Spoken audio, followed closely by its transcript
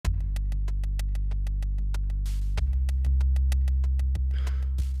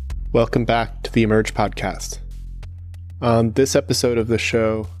Welcome back to the Emerge podcast. On this episode of the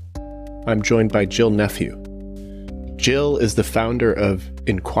show, I'm joined by Nephew. Jill is the founder of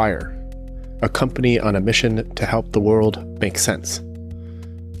Inquire, a company on a mission to help the world make sense.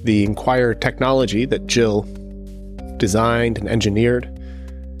 The Inquire technology that Jill designed and engineered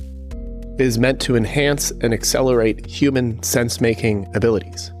is meant to enhance and accelerate human sense-making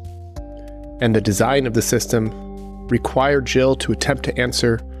abilities. And the design of the system required Jill to attempt to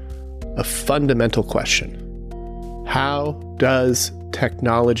answer a fundamental question. How does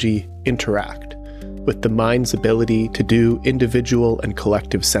technology interact with the mind's ability to do individual and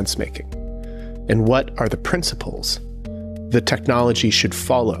collective sense-making? And what are the principles the technology should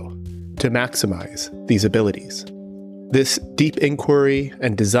follow to maximize these abilities? This deep inquiry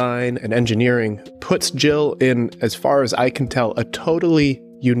and design and engineering puts Jill in, as far as I can tell, a totally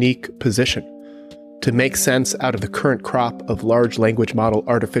unique position to make sense out of the current crop of large language model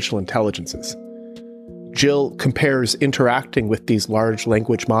artificial intelligences. Jill compares interacting with these large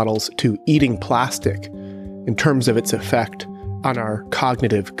language models to eating plastic in terms of its effect on our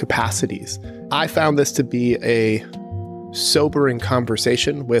cognitive capacities. I found this to be a sobering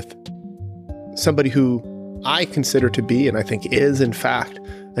conversation with somebody who I consider to be, and I think is in fact,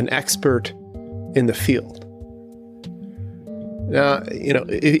 an expert in the field. Now,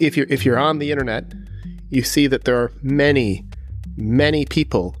 if you're on the internet, you see that there are many, many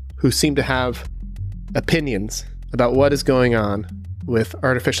people who seem to have opinions about what is going on with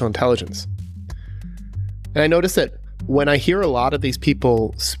artificial intelligence. And I notice that when I hear a lot of these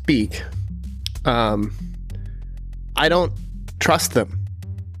people speak, I don't trust them.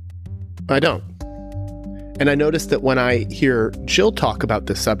 I don't. And I notice that when I hear Jill talk about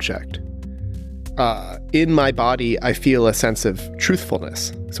this subject, in my body, I feel a sense of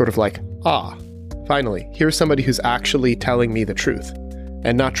truthfulness, sort of like, finally, here's somebody who's actually telling me the truth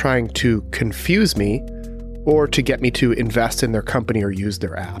and not trying to confuse me or to get me to invest in their company or use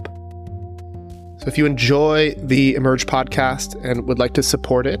their app. So if you enjoy the Emerge podcast and would like to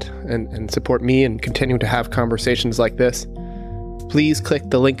support it and support me and continue to have conversations like this, please click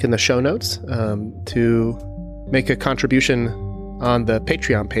the link in the show notes to make a contribution on the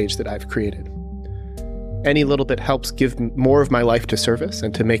Patreon page that I've created. Any little bit helps give more of my life to service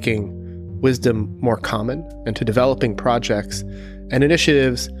and to making wisdom more common, and to developing projects and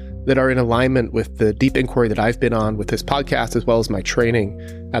initiatives that are in alignment with the deep inquiry that I've been on with this podcast, as well as my training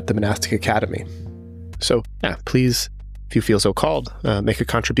at the Monastic Academy. So please, if you feel so called, make a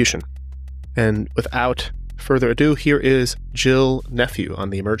contribution. And without further ado, here is Jill Nephew on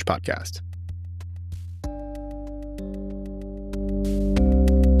the Emerge podcast.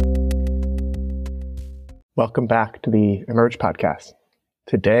 Welcome back to the Emerge podcast.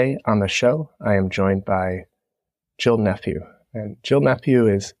 Today on the show, I am joined by Jill Nephew. And Jill Nephew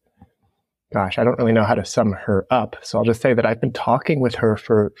is, I don't really know how to sum her up. So I'll just say that I've been talking with her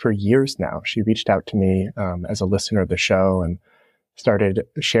for years now. She reached out to me as a listener of the show and started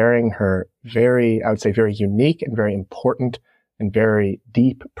sharing her very unique and very important and very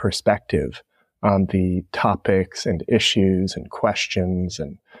deep perspective on the topics and issues and questions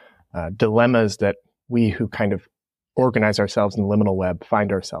and dilemmas that we who kind of organize ourselves in the liminal web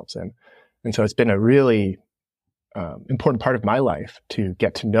find ourselves in. And so it's been a really important part of my life to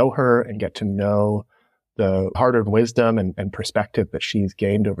get to know her and get to know the hard-earned wisdom and perspective that she's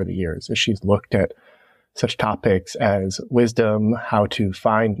gained over the years as she's looked at such topics as wisdom, how to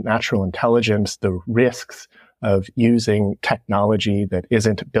find natural intelligence, the risks of using technology that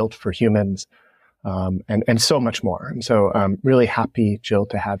isn't built for humans, and so much more. And so I'm really happy, Jill,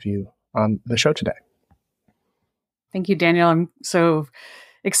 to have you on the show today. Thank you, Daniel. I'm so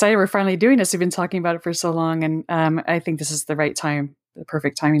excited we're finally doing this. We've been talking about it for so long, and I think this is the right time, the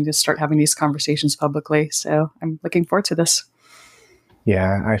perfect timing to start having these conversations publicly. So I'm looking forward to this.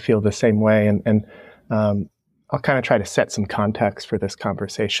 Yeah, I feel the same way. And I'll kind of try to set some context for this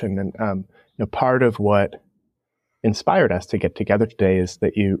conversation. And part of what inspired us to get together today is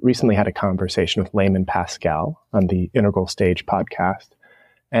that you recently had a conversation with Layman Pascal on the Integral Stage podcast.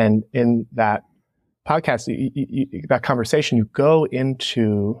 And in that podcast, that conversation, you go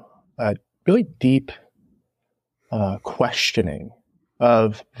into a really deep questioning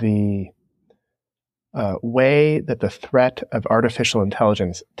of the way that the threat of artificial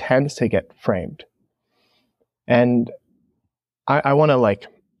intelligence tends to get framed. And I want to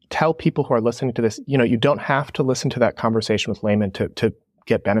tell people who are listening to this, you don't have to listen to that conversation with Layman to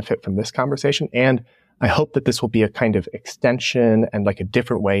get benefit from this conversation. And I hope that this will be a kind of extension and a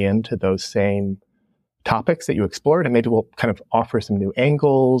different way into those same topics that you explored, and maybe we'll kind of offer some new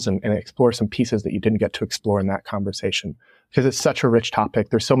angles and explore some pieces that you didn't get to explore in that conversation. Because it's such a rich topic.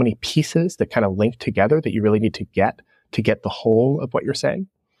 There's so many pieces that kind of link together that you really need to get the whole of what you're saying.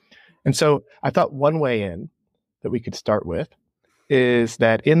 And so I thought one way in that we could start with is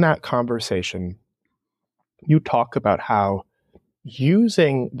that in that conversation, you talk about how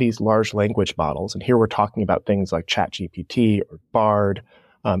using these large language models, and here we're talking about things like ChatGPT or Bard,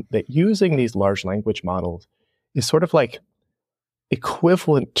 that using these large language models is sort of like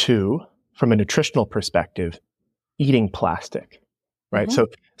equivalent to, from a nutritional perspective, eating plastic, right?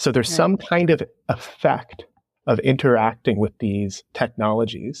 Mm-hmm. So there's some kind of effect of interacting with these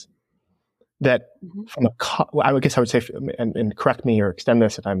technologies that from I guess I would say, and correct me or extend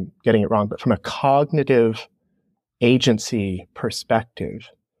this if I'm getting it wrong, but from a cognitive agency perspective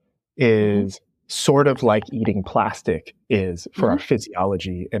is sort of like eating plastic is for our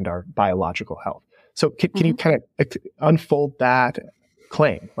physiology and our biological health. So can you kind of unfold that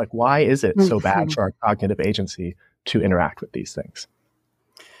claim? Like, why is it so bad for our cognitive agency to interact with these things?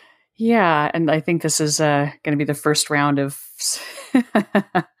 Yeah, and I think this is going to be the first round of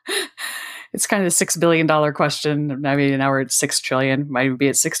it's kind of the $6 billion question. Maybe now we're at 6 trillion, might be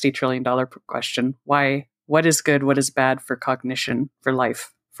at $60 trillion question. Why? What is good? What is bad for cognition, for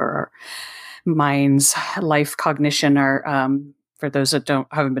life, for our minds? Life, cognition are, for those that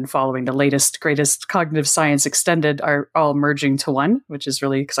haven't been following, the latest, greatest cognitive science extended are all merging to one, which is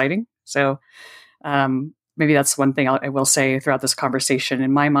really exciting. So maybe that's one thing I will say throughout this conversation.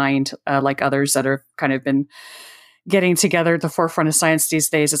 In my mind, like others that are kind of been getting together at the forefront of science these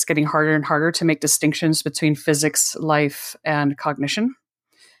days, it's getting harder and harder to make distinctions between physics, life, and cognition.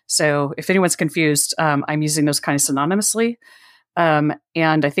 So if anyone's confused, I'm using those kind of synonymously. And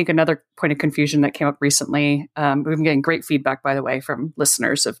I think another point of confusion that came up recently, we've been getting great feedback, by the way, from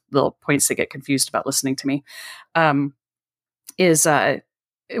listeners of little points they get confused about listening to me, is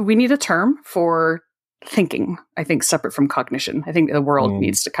we need a term for thinking, I think, separate from cognition. I think the world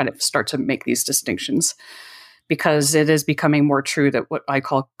needs to kind of start to make these distinctions because it is becoming more true that what I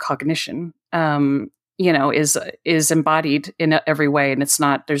call cognition, is embodied in every way. And it's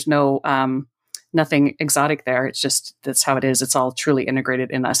not, there's no, nothing exotic there. It's just, that's how it is. It's all truly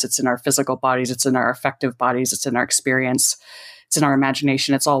integrated in us. It's in our physical bodies. It's in our affective bodies. It's in our experience. It's in our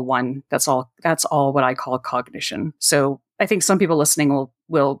imagination. It's all one. That's all what I call cognition. So I think some people listening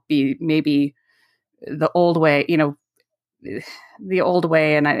will be maybe the old way, and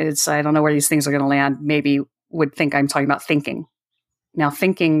I don't know where these things are going to land, maybe would think I'm talking about thinking. Now,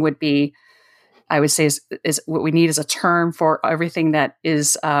 thinking would be, I would say, is what we need is a term for everything that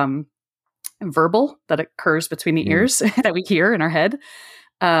is verbal, that occurs between the ears, that we hear in our head,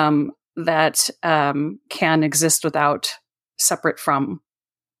 that can exist without, separate from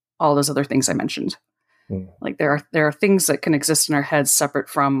all those other things I mentioned. Like there are things that can exist in our heads separate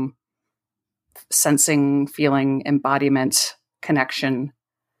from sensing, feeling, embodiment, connection.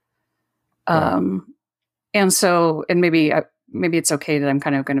 And so, and maybe it's okay that I'm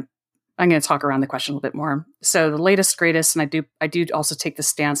going to talk around the question a little bit more. So the latest, greatest, and I do also take the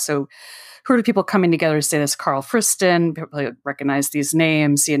stance. So who are people coming together to say this? Carl Friston, people recognize these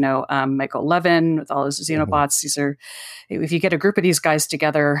names, Michael Levin with all those xenobots. These are, if you get a group of these guys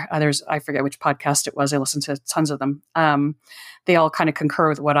together, I forget which podcast it was. I listened to tons of them. They all kind of concur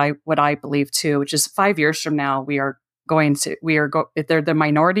with what I believe too, which is 5 years from now, they're the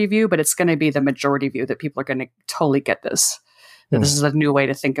minority view, but it's going to be the majority view that people are going to totally get this. That this is a new way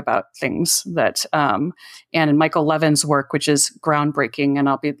to think about things that, and in Michael Levin's work, which is groundbreaking, and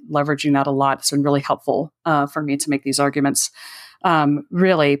I'll be leveraging that a lot. It's been really helpful for me to make these arguments,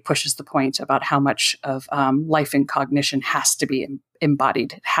 really pushes the point about how much of life and cognition has to be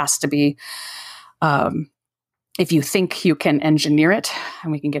embodied. It has to be, if you think you can engineer it,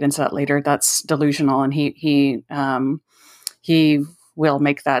 and we can get into that later, that's delusional. And he will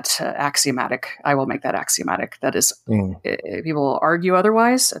make that axiomatic. I will make that axiomatic. That is, people will argue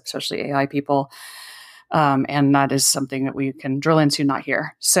otherwise, especially AI people. And that is something that we can drill into, not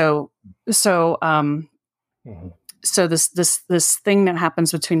here. So this thing that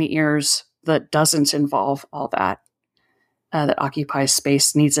happens between the ears that doesn't involve all that, that occupies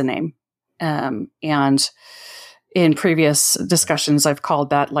space, needs a name. And in previous discussions, I've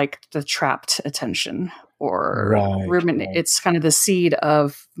called that like the trapped attention, or ruminate. Right. It's kind of the seed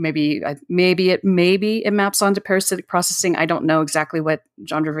of maybe it maps onto parasitic processing. I don't know exactly what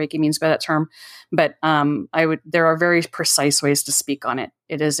John Vervaeke means by that term, but there are very precise ways to speak on it.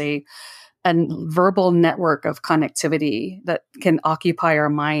 It is a verbal network of connectivity that can occupy our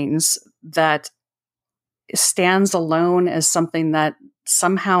minds, that stands alone as something that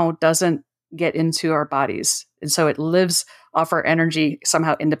somehow doesn't get into our bodies. And so it lives off our energy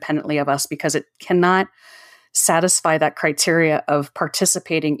somehow independently of us because it cannot satisfy that criteria of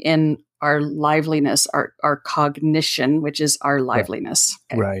participating in our liveliness, our cognition, which is our liveliness.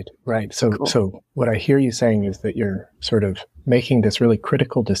 Okay. Right. So, Cool. So what I hear you saying is that you're sort of making this really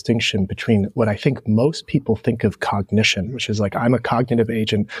critical distinction between what I think most people think of cognition, which is like, I'm a cognitive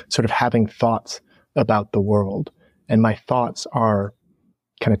agent sort of having thoughts about the world, and my thoughts are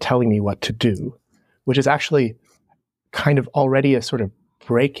kind of telling me what to do, which is actually kind of already a sort of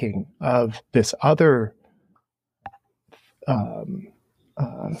breaking of this other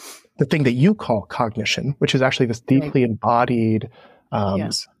the thing that you call cognition, which is actually this deeply embodied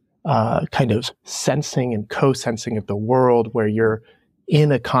kind of sensing and co-sensing of the world, where you're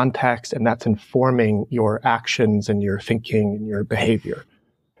in a context and that's informing your actions and your thinking and your behavior.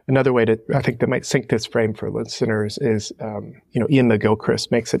 Another way I think that might sink this frame for listeners is, Ian McGilchrist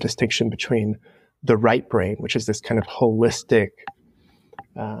makes a distinction between the right brain, which is this kind of holistic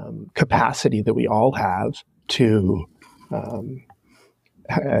capacity that we all have to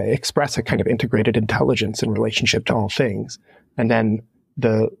express a kind of integrated intelligence in relationship to all things. And then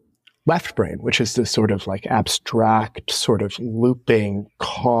the left brain, which is this sort of like abstract, sort of looping,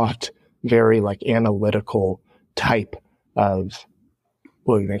 caught, very like analytical type of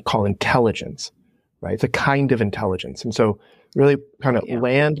what we may call intelligence, right? It's a kind of intelligence. And so really kind of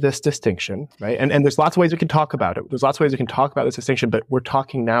land this distinction, right? And there's lots of ways we can talk about it. There's lots of ways we can talk about this distinction, but we're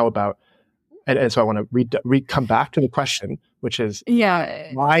talking now about, and so I want to come back to the question, which is,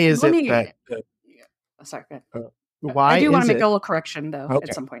 why is it that? Sorry, go ahead. Why I do want to is make a little correction though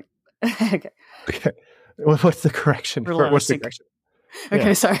at some point. Okay. What's the correction? What's the correction?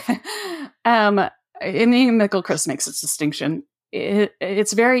 Okay, sorry. And Ian McGilchrist makes its distinction.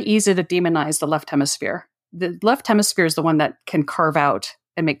 It's very easy to demonize the left hemisphere. The left hemisphere is the one that can carve out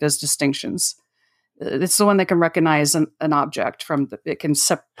and make those distinctions. It's the one that can recognize an object it can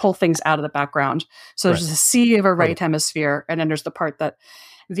pull things out of the background. So there's a sea of a right hemisphere, and then there's the part that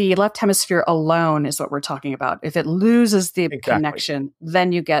the left hemisphere alone is what we're talking about. If it loses the connection,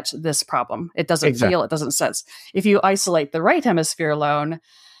 then you get this problem. It doesn't feel, it doesn't sense. If you isolate the right hemisphere alone,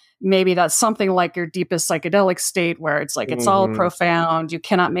 maybe that's something like your deepest psychedelic state where it's like, it's all profound. You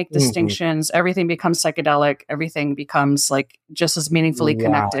cannot make distinctions. Everything becomes psychedelic. Everything becomes like just as meaningfully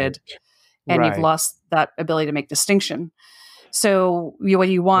connected. And you've lost that ability to make distinction. So what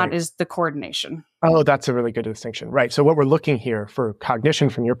you want is the coordination. Oh, that's a really good distinction. Right. So what we're looking here for cognition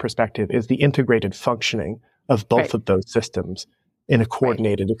from your perspective is the integrated functioning of both of those systems in a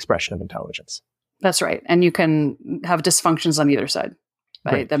coordinated expression of intelligence. That's right. And you can have dysfunctions on either side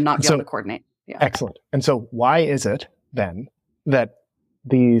by them not being able to coordinate. Yeah. Excellent. And so why is it then that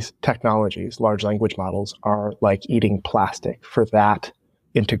these technologies, large language models, are like eating plastic for that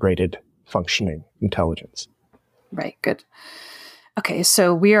integrated functioning intelligence? Right. Good. Okay.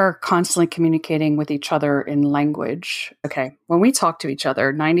 So we are constantly communicating with each other in language. Okay. When we talk to each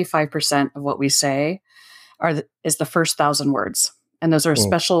other, 95% of what we say is the first 1,000 words. And those are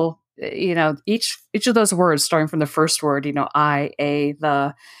special, each of those words starting from the first word, I, a,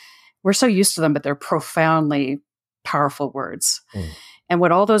 the, we're so used to them, but they're profoundly powerful words. And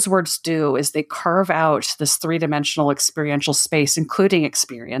what all those words do is they carve out this three-dimensional experiential space, including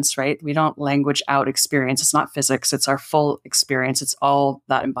experience, right? We don't language out experience. It's not physics. It's our full experience. It's all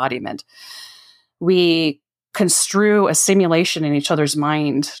that embodiment. We construe a simulation in each other's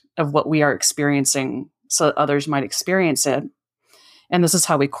mind of what we are experiencing so that others might experience it. And this is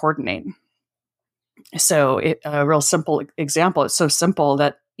how we coordinate. So a real simple example, it's so simple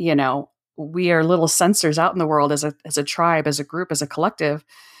that, we are little sensors out in the world as a tribe, as a group, as a collective.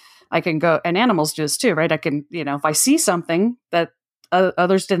 I can go, and animals do this too, right? I can, if I see something that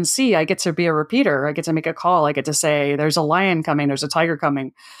others didn't see, I get to be a repeater. I get to make a call. I get to say, there's a lion coming. There's a tiger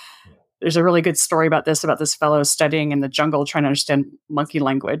coming. There's a really good story about this fellow studying in the jungle, trying to understand monkey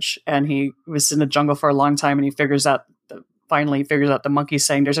language. And he was in the jungle for a long time, and he finally figures out the monkey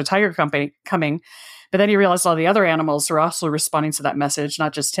saying, there's a tiger coming. But then he realized all the other animals were also responding to that message,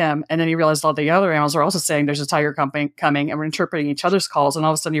 not just him. And then he realized all the other animals were also saying there's a tiger coming, and we're interpreting each other's calls. And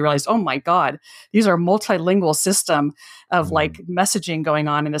all of a sudden he realized, oh my God, these are a multilingual system of like messaging going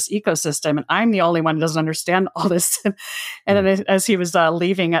on in this ecosystem. And I'm the only one who doesn't understand all this. And then as he was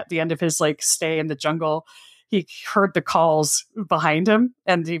leaving at the end of his stay in the jungle, he heard the calls behind him,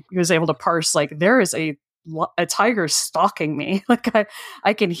 and he was able to parse, there is a tiger stalking me.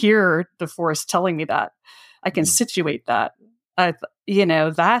 I can hear the forest telling me that. I can situate that.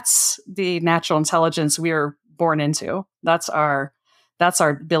 That's the natural intelligence we are born into. That's our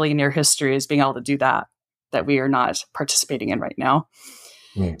billion-year history, is being able to do that we are not participating in right now.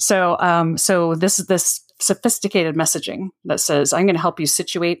 Mm. So this is this sophisticated messaging that says, I'm going to help you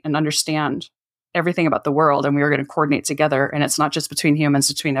situate and understand everything about the world, and we are going to coordinate together. And it's not just between humans,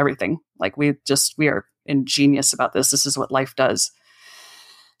 it's between everything. Like we are ingenious about this. This is what life does.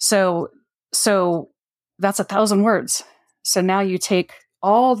 So that's 1,000 words. So now you take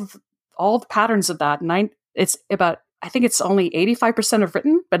all the patterns of that. It's about, I think it's only 85% of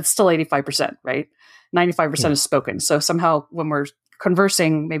written, but it's still 85%, right? 95% is spoken. So somehow when we're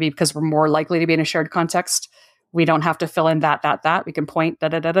conversing, maybe because we're more likely to be in a shared context, we don't have to fill in that. We can point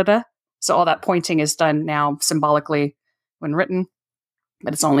da. So all that pointing is done now symbolically when written,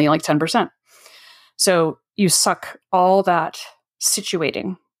 but it's only like 10%. So you suck all that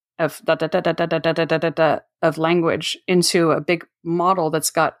situating of of language into a big model that's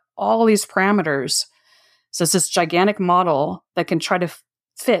got all these parameters. So it's this gigantic model that can try to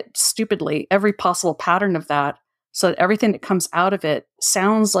fit stupidly every possible pattern of that, so that everything that comes out of it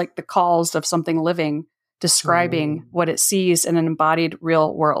sounds like the calls of something living describing what it sees in an embodied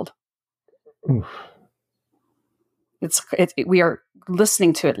real world. Oof. We are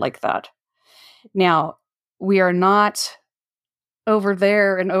listening to it like that. Now, we are not over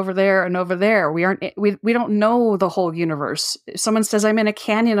there and over there and over there. We don't know the whole universe. If someone says, I'm in a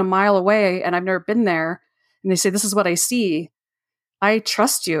canyon a mile away and I've never been there, and they say, this is what I see, I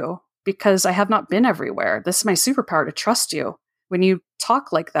trust you because I have not been everywhere. This is my superpower, to trust you. When you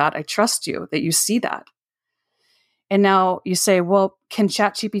talk like that, I trust you that you see that. And now you say, well, can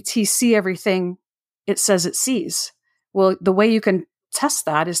ChatGPT see everything it says it sees? Well, the way you can test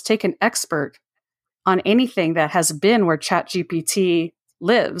that is take an expert on anything that has been where ChatGPT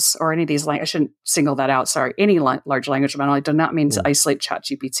lives, or any of these, I shouldn't single that out, sorry, any large language model. I do not mean to isolate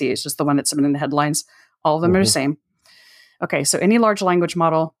ChatGPT. It's just the one that's been in the headlines. All of them are the same. Okay, so any large language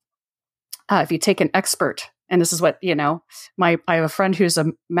model, if you take an expert, and this is what, I have a friend who's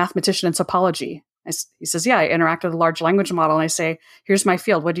a mathematician in topology. He says, yeah, I interact with a large language model, and I say, here's my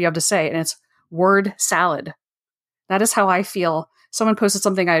field. What do you have to say? And it's word salad. That is how I feel. Someone posted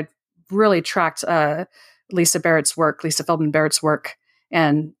something I really tracked Lisa Feldman Barrett's work,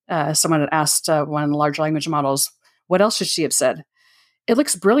 and someone had asked one of the large language models, what else should she have said? It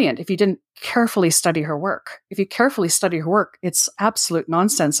looks brilliant if you didn't carefully study her work. If you carefully study her work, it's absolute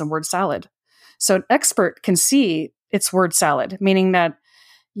nonsense and word salad. So an expert can see it's word salad, meaning that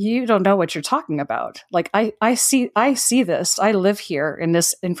you don't know what you're talking about. Like I see this. I live here in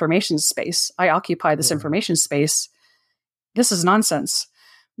this information space. I occupy this information space. This is nonsense.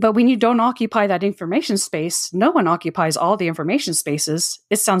 But when you don't occupy that information space, no one occupies all the information spaces.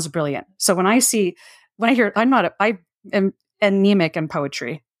 It sounds brilliant. So when I hear, I am anemic in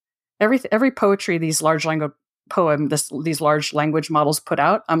poetry. Every poetry these large language these large language models put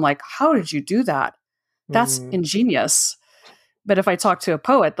out, I'm like, how did you do that? That's ingenious. But if I talk to a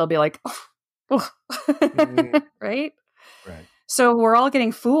poet, they'll be like, right? Right. So we're all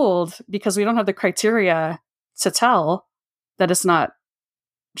getting fooled because we don't have the criteria to tell that it's not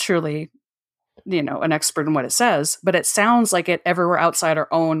truly, an expert in what it says, but it sounds like it everywhere outside our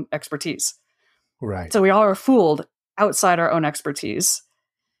own expertise. Right. So we all are fooled outside our own expertise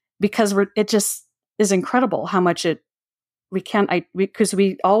because it just is incredible how much because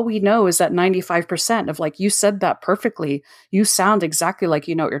all we know is that 95% of, like, you said that perfectly. You sound exactly like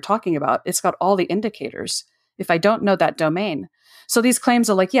you know what you're talking about. It's got all the indicators. If I don't know that domain. So these claims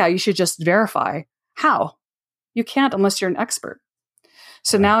are like, yeah, you should just verify. How? You can't unless you're an expert.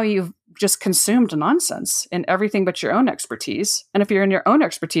 So now you've just consumed nonsense in everything but your own expertise. And if you're in your own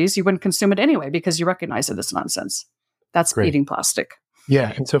expertise, you wouldn't consume it anyway because you recognize it as nonsense. That's eating plastic.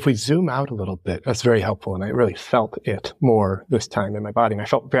 Yeah. And so if we zoom out a little bit, that's very helpful. And I really felt it more this time in my body. And I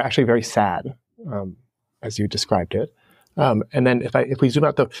felt actually very sad as you described it. And then if we zoom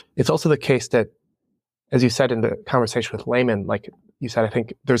out, though, it's also the case that, as you said in the conversation with Layman, like you said, I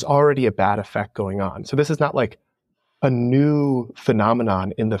think there's already a bad effect going on. So this is not like a new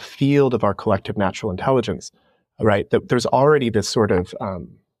phenomenon in the field of our collective natural intelligence, right? There's already this sort of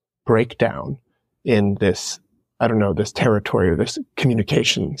breakdown in this, this territory or this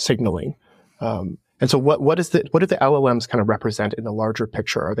communication signaling. And so what do the LLMs kind of represent in the larger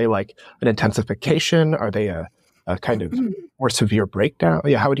picture? Are they like an intensification? Are they a kind of more severe breakdown?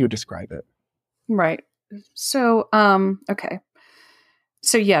 Yeah, how would you describe it? Right. So, okay.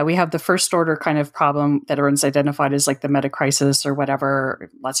 So yeah, we have the first order kind of problem that everyone's identified as like the meta crisis or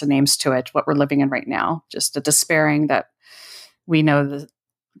whatever, lots of names to it, what we're living in right now, just a despairing that we know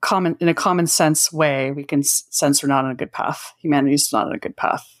in a common sense way, we can sense we're not on a good path. Humanity's not on a good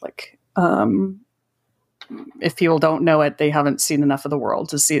path. Like, if people don't know it, they haven't seen enough of the world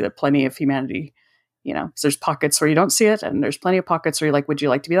to see that plenty of humanity So there's pockets where you don't see it, and there's plenty of pockets where you're like, would you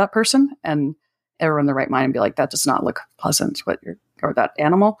like to be that person? And everyone in the right mind and be like, that does not look pleasant, or that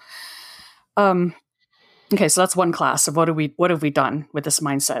animal. Okay, so that's one class of what have we done with this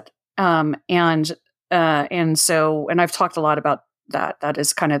mindset. And I've talked a lot about that. That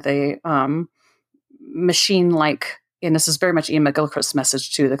is kind of the machine-like, and this is very much Ian McGilchrist's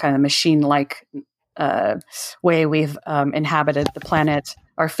message too, the kind of machine-like way we've inhabited the planet,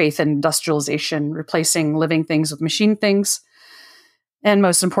 our faith in industrialization, replacing living things with machine things. And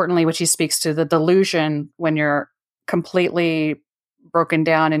most importantly, which he speaks to, the delusion when you're completely broken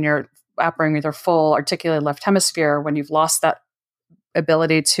down and you're operating with your full articulated left hemisphere, when you've lost that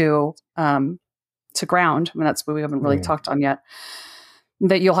ability to ground. I mean, that's what we haven't really talked on yet,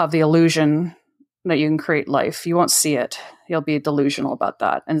 that you'll have the illusion that you can create life. You won't see it. You'll be delusional about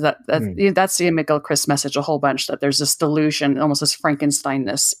that. And that's the McGilchrist message a whole bunch, that there's this delusion, almost this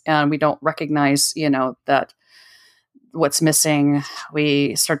Frankenstein-ness, and we don't recognize, that what's missing.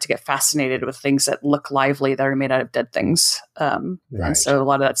 We start to get fascinated with things that look lively, that are made out of dead things. And so a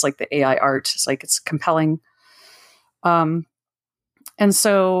lot of that's like the AI art. It's like, it's compelling. And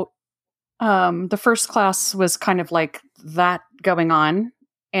so the first class was kind of like that going on.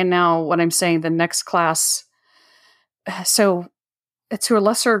 And now what I'm saying, the next class, so to a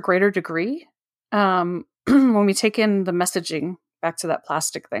lesser or greater degree, when we take in the messaging, back to that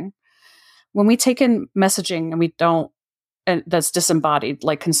plastic thing, when we take in messaging and we don't, and that's disembodied,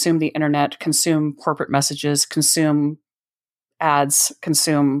 like consume the internet, consume corporate messages, consume ads,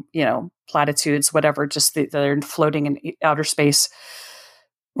 consume, platitudes, whatever, just that are floating in outer space.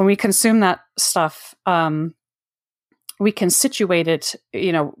 When we consume that stuff, we can situate it,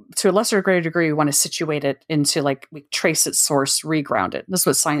 to a lesser or greater degree, we want to situate it into, like, we trace its source, reground it. This is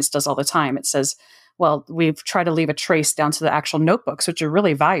what science does all the time. It says, well, we've tried to leave a trace down to the actual notebooks, which are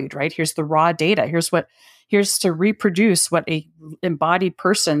really valued, right? Here's the raw data. Here's to reproduce what a embodied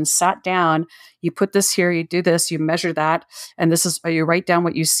person sat down. You put this here, you do this, you measure that, and this is, you write down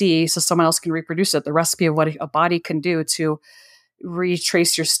what you see so someone else can reproduce it. The recipe of what a body can do to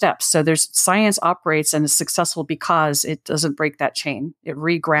retrace your steps. So science operates and is successful because it doesn't break that chain. It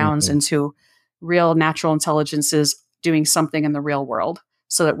regrounds into real natural intelligences doing something in the real world,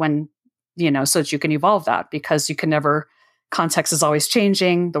 so that so that you can evolve that, because you can never, context is always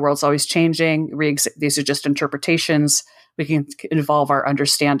changing. The world's always changing. These are just interpretations. We can evolve our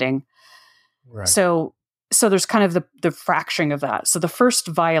understanding. Right. So there's kind of the fracturing of that. So the first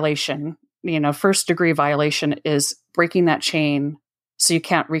violation, first degree violation, is breaking that chain. So you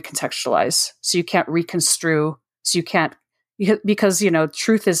can't recontextualize. So you can't reconstrue. So you can't, because,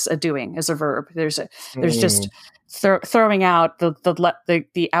 truth is a doing, is a verb. There's just throwing out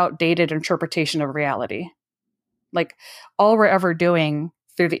the outdated interpretation of reality. Like, all we're ever doing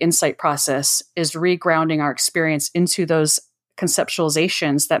through the insight process is regrounding our experience into those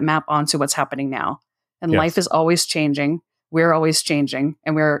conceptualizations that map onto what's happening now. And life is always changing. We're always changing.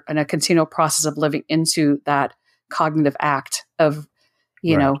 And we're in a continual process of living into that cognitive act of,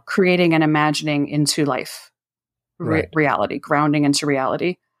 creating and imagining into life, reality, grounding into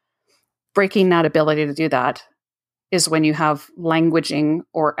reality. Breaking that ability to do that is when you have languaging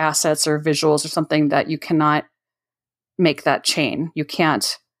or assets or visuals or something that you cannot make that chain. You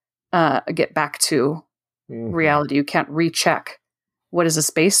can't get back to reality. You can't recheck what is this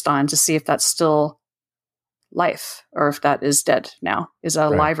based on to see if that's still life or if that is dead now, is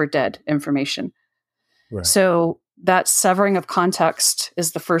alive or dead information. Right. So that severing of context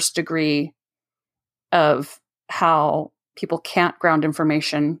is the first degree of how people can't ground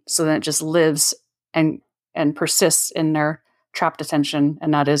information, so that it just lives and persists in their trapped attention.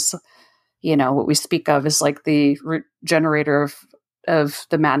 And that is, what we speak of is like the generator of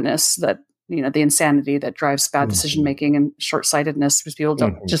the madness, that, the insanity that drives bad decision making and short-sightedness, because people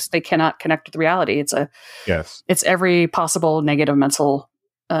don't they cannot connect with reality. It's every possible negative mental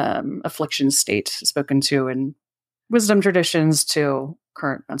affliction state spoken to in wisdom traditions to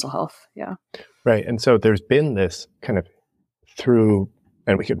current mental health. Yeah. Right. And so there's been this kind of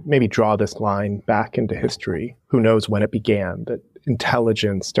and we could maybe draw this line back into history. Who knows when it began that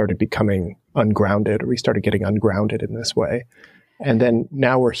intelligence started becoming ungrounded, or we started getting ungrounded in this way. And then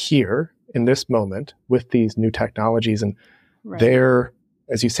now we're here in this moment with these new technologies, and they're,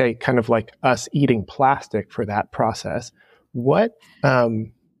 as you say, kind of like us eating plastic for that process. What, I have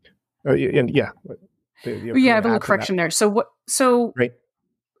a little correction there. So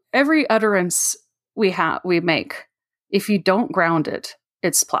every utterance we make, if you don't ground it,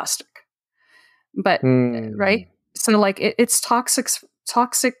 it's plastic. But, right? So like it's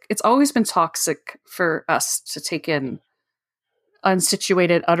toxic. It's always been toxic for us to take in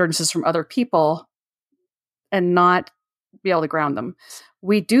unsituated utterances from other people and not be able to ground them.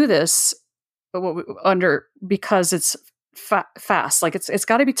 We do this because it's fast. Like it's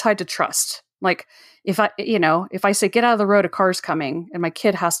got to be tied to trust. Like if I say get out of the road, a car's coming, and my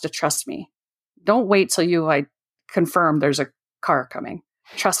kid has to trust me. Don't wait till I confirm there's a car coming.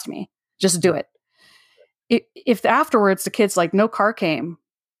 Trust me. Just do it. If afterwards the kid's like, no car came,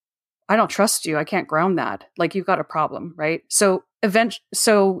 I don't trust you. I can't ground that. Like you've got a problem, right? So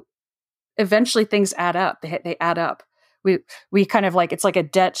eventually things add up. They add up. We kind of like, it's like a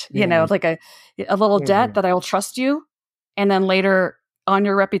debt, like a little debt that I will trust you. And then later on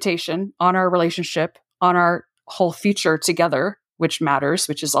your reputation, on our relationship, on our whole future together, which matters,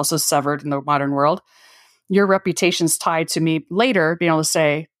 which is also severed in the modern world, your reputation's tied to me later being able to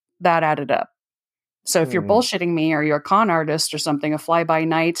say that added up. So if you're bullshitting me or you're a con artist or something, a fly by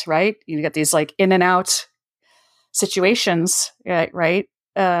night, right? You get these like in and out situations, right?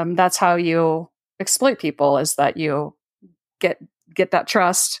 That's how you exploit people, is that you get that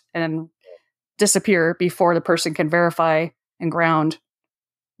trust and disappear before the person can verify and ground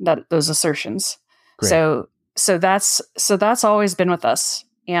those assertions. Great. So that's always been with us,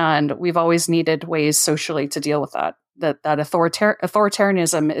 and we've always needed ways socially to deal with that. That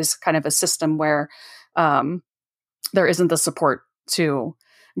authoritarianism is kind of a system where there isn't the support to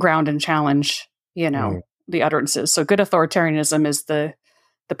ground and challenge, the utterances. So good authoritarianism is the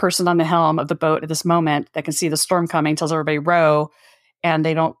person on the helm of the boat at this moment that can see the storm coming, tells everybody row, and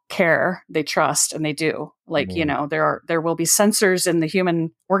they don't care. They trust, and they do. Like, there will be sensors in the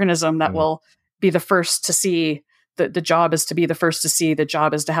human organism that will be the first to see. The job is to be the first to see. The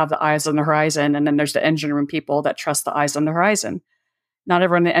job is to have the eyes on the horizon. And then there's the engine room people that trust the eyes on the horizon. Not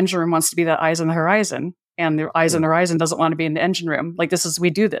everyone in the engine room wants to be the eyes on the horizon, and the eyes on the horizon doesn't want to be in the engine room. Like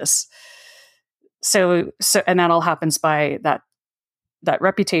we do this. So, and that all happens by that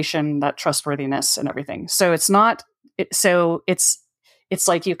reputation, that trustworthiness and everything. So it's not, it's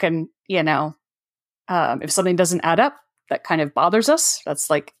like you can, if something doesn't add up, that kind of bothers us. That's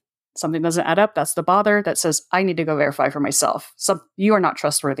like something doesn't add up. That's the bother that says, I need to go verify for myself. You are not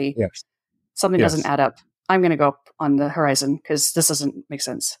trustworthy. Yes. Something doesn't add up. I'm going to go up on the horizon because this doesn't make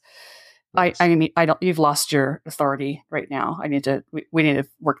sense. Yes. You've lost your authority right now. We need to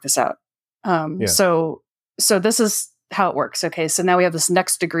work this out. So this is how it works. Okay. So now we have this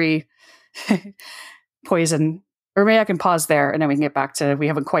next degree poison, or maybe I can pause there and then we can get back to, we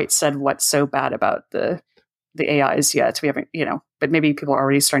haven't quite said what's so bad about the AIs yet. We haven't, but maybe people are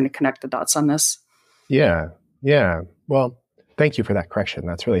already starting to connect the dots on this. Yeah. Yeah. Well, thank you for that correction.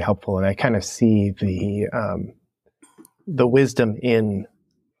 That's really helpful. And I kind of see the wisdom in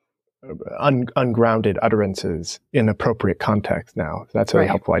ungrounded utterances in appropriate context now. That's really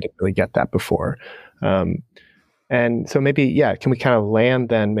helpful. I didn't really get that before. And so maybe, can we kind of land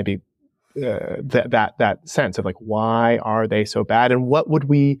then maybe that sense of like, why are they so bad? And what would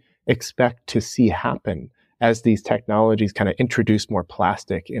we expect to see happen as these technologies kind of introduce more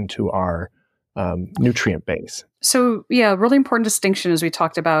plastic into our nutrient base? So really important distinction, as we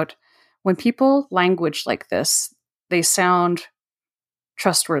talked about, when people language like this, they sound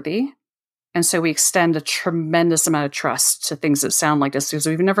trustworthy. And so we extend a tremendous amount of trust to things that sound like this, because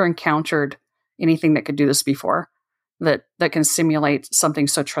we've never encountered anything that could do this before, that can simulate something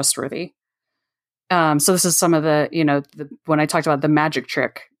so trustworthy. So this is some of the, when I talked about the magic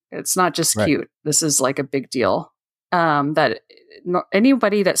trick, it's not just cute. This is like a big deal. That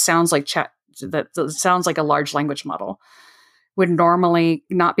anybody that sounds like that sounds like a large language model would normally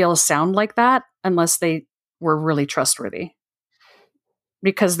not be able to sound like that unless they were really trustworthy,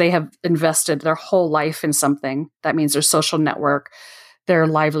 because they have invested their whole life in something. That means their social network, their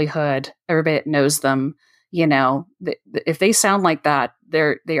livelihood, everybody that knows them, if they sound like that,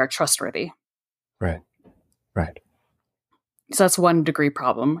 they are trustworthy. Right. So that's one degree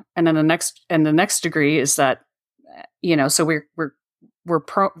problem. And then the next degree is that, so we're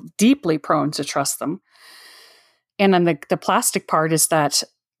deeply prone to trust them. And then the plastic part is that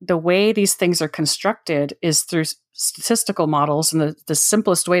the way these things are constructed is through statistical models. And the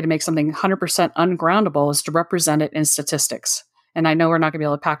simplest way to make something 100% ungroundable is to represent it in statistics. And I know we're not going to be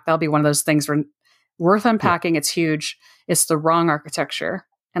able to that'll be one of those things worth unpacking. Yeah. It's huge. It's the wrong architecture.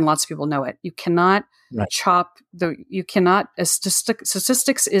 And lots of people know it. You cannot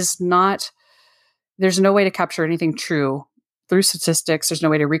statistics is not, there's no way to capture anything true through statistics. There's no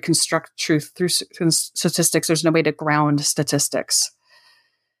way to reconstruct truth through statistics. There's no way to ground statistics.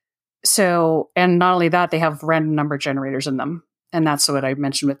 So, and not only that, they have random number generators in them. And that's what I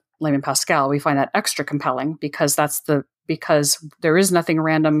mentioned with Layman Pascal. We find that extra compelling because because there is nothing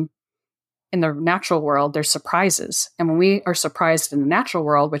random in the natural world. There's surprises. And when we are surprised in the natural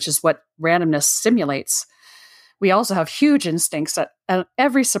world, which is what randomness simulates, we also have huge instincts that at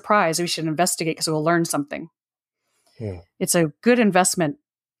every surprise we should investigate because we'll learn something. Yeah. It's a good investment.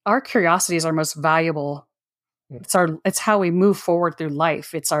 Our curiosity is our most valuable. It's how we move forward through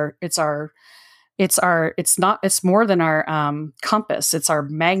life. It's more than our compass. It's our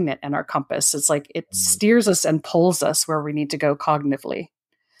magnet and our compass. It's like it steers us and pulls us where we need to go cognitively.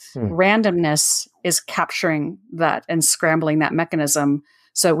 Randomness is capturing that and scrambling that mechanism.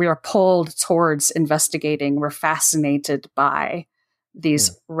 So we are pulled towards investigating. We're fascinated by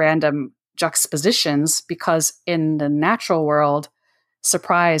these random juxtapositions because in the natural world,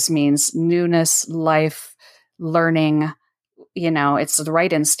 surprise means newness, life, learning. It's the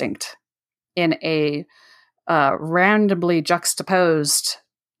right instinct. In a randomly juxtaposed,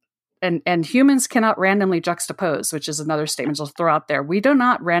 and humans cannot randomly juxtapose, which is another statement I'll throw out there. We do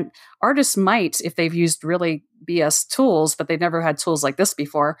not artists might if they've used really BS tools, but they've never had tools like this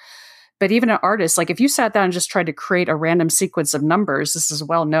before. But even an artist, like if you sat down and just tried to create a random sequence of numbers, this is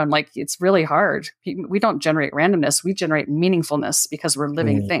well known, like it's really hard. We don't generate randomness, we generate meaningfulness because we're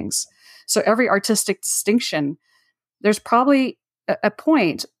living things. So every artistic distinction, there's probably a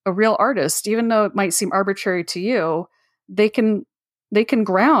point, a real artist, even though it might seem arbitrary to you, they can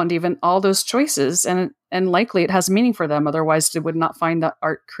ground even all those choices, and likely it has meaning for them. Otherwise, they would not find the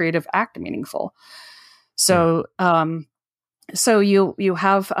art creative act meaningful. So, so you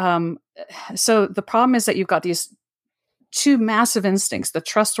have, so the problem is that you've got these two massive instincts: the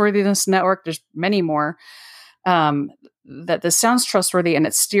trustworthiness network. There's many more. That this sounds trustworthy, and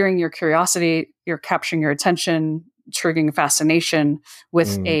it's steering your curiosity. You're capturing your attention, triggering fascination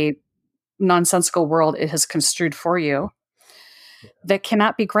with a nonsensical world it has construed for you that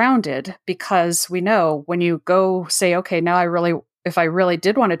cannot be grounded, because we know when you go say, okay, now if I really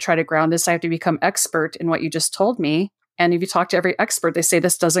did want to try to ground this, I have to become expert in what you just told me. And if you talk to every expert, they say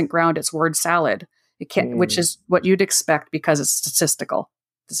this doesn't ground, it's word salad. It can't, which is what you'd expect because it's statistical.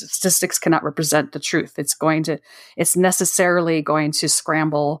 The statistics cannot represent the truth. It's necessarily going to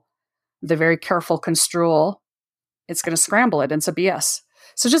scramble the very careful construal. It's going to scramble it. And it's a BS.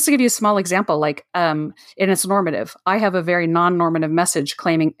 So just to give you a small example, like, and it's normative. I have a very non-normative message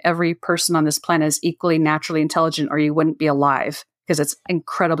claiming every person on this planet is equally naturally intelligent or you wouldn't be alive, because it's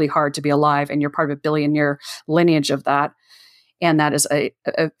incredibly hard to be alive and you're part of a billion-year lineage of that. And that is a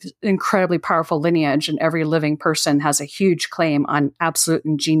incredibly powerful lineage, and every living person has a huge claim on absolute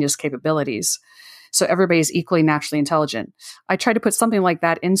and genius capabilities. So everybody's equally naturally intelligent. I tried to put something like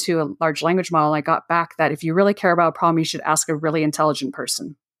that into a large language model, and I got back that if you really care about a problem, you should ask a really intelligent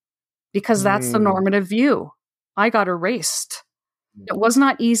person, because that's the normative view. I got erased. It was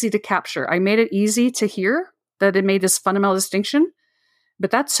not easy to capture. I made it easy to hear that it made this fundamental distinction,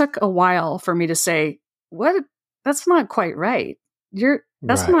 but that took a while for me to say, what? That's not quite right.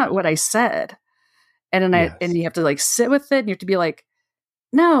 That's not what I said. And then and you have to like sit with it, and you have to be like,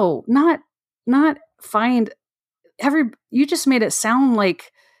 no, not find you just made it sound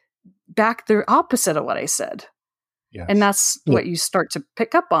like back the opposite of what I said. Yes. And that's what you start to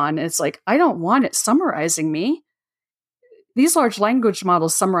pick up on. It's like, I don't want it summarizing me. These large language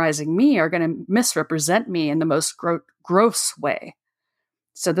models summarizing me are going to misrepresent me in the most gross way.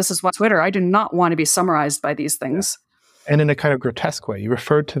 So this is why Twitter, I do not want to be summarized by these things. Yeah. And in a kind of grotesque way, you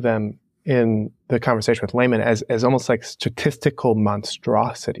referred to them in the conversation with Layman as almost like statistical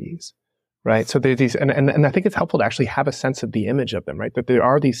monstrosities, right? So there's these, and I think it's helpful to actually have a sense of the image of them, right? That there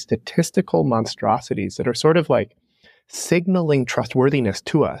are these statistical monstrosities that are sort of like signaling trustworthiness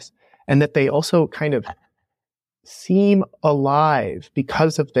to us, and that they also kind of seem alive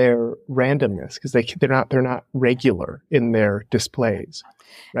because of their randomness, because they're not regular in their displays,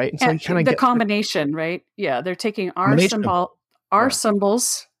 right? And so you kind of get the combination, right? Yeah, they're taking our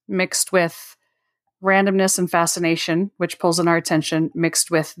symbols mixed with randomness and fascination, which pulls in our attention,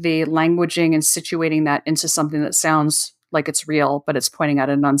 mixed with the languaging and situating that into something that sounds like it's real, but it's pointing at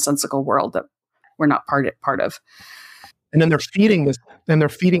a nonsensical world that we're not part of. And then they're feeding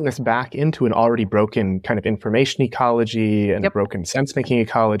this back into an already broken kind of information ecology and a broken sense-making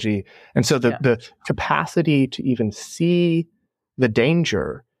ecology. And so the capacity to even see the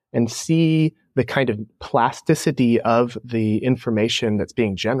danger and see the kind of plasticity of the information that's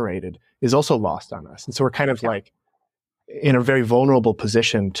being generated is also lost on us. And so we're kind of like in a very vulnerable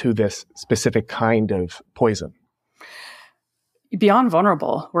position to this specific kind of poison. Beyond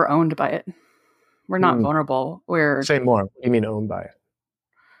vulnerable, we're owned by it. We're not vulnerable. Say more. What do you mean owned by it?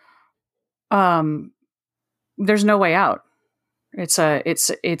 There's no way out.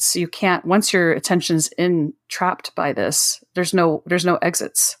 It's you can't, once your attention's trapped by this, there's no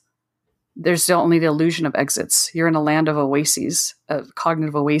exits. there's only the illusion of exits. You're in a land of oases, of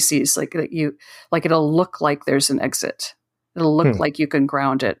cognitive oases, like that it'll look like there's an exit. It'll look like you can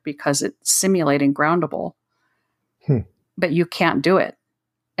ground it because it's simulating groundable, but you can't do it.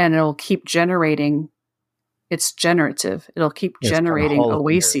 And it'll keep generating. It's generative. It'll keep generating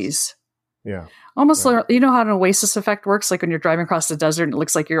oases. Yeah. Almost like, you know how an oasis effect works? Like when you're driving across the desert and it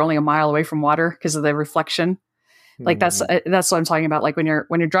looks like you're only a mile away from water because of the reflection. Like that's what I'm talking about. Like when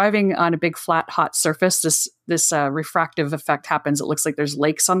you're driving on a big flat hot surface, this refractive effect happens. It looks like there's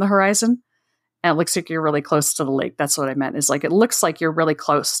lakes on the horizon, and it looks like you're really close to the lake. That's what I meant. Is like it looks like you're really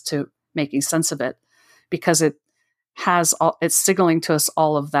close to making sense of it because it's signaling to us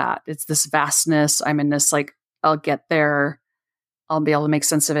all of that. It's this vastness. I'm in this like I'll get there. I'll be able to make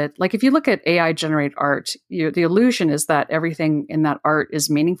sense of it. Like if you look at AI generate art, the illusion is that everything in that art is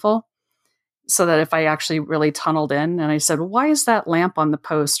meaningful. So that if I actually really tunneled in and I said, well, why is that lamp on the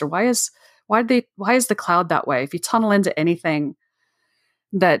post? Or why is the cloud that way? If you tunnel into anything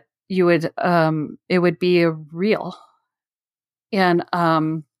that you would, it would be real. And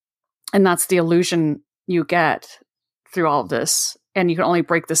that's the illusion you get through all of this. And you can only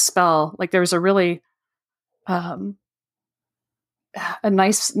break the spell. Like there was a really, a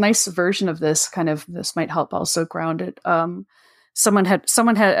nice version of this this might help also ground it.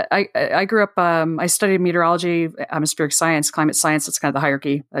 I grew up, I studied meteorology, atmospheric science, climate science. It's kind of the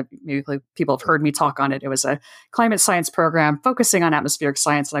hierarchy. Maybe people have heard me talk on it. It was a climate science program focusing on atmospheric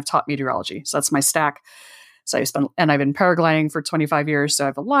science, and I've taught meteorology. So that's my stack. So I've been paragliding for 25 years. So I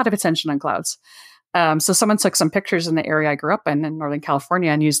have a lot of attention on clouds. So someone took some pictures in the area I grew up in Northern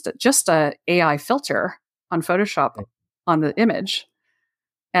California and used just a AI filter on Photoshop on the image.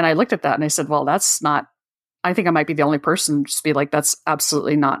 And I looked at that and I said, well, that's not, I think I might be the only person to just be like, that's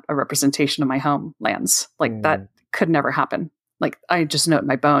absolutely not a representation of my homelands. Like that could never happen. Like I just know it in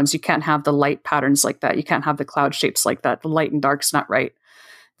my bones. You can't have the light patterns like that. You can't have the cloud shapes like that. The light and dark's not right.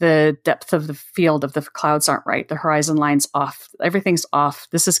 The depth of the field of the clouds aren't right. The horizon line's off. Everything's off.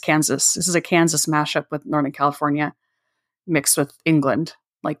 This is Kansas. This is a Kansas mashup with Northern California mixed with England.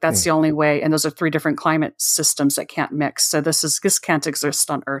 Like that's the only way. And those are 3 different climate systems that can't mix. So this can't exist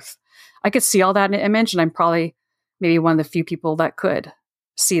on Earth. I could see all that in an image, and I'm probably maybe one of the few people that could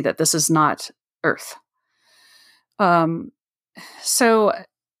see that this is not Earth. So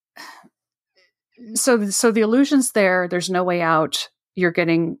the illusion's there. There's no way out. You're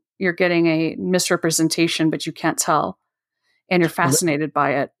getting a misrepresentation, but you can't tell, and you're fascinated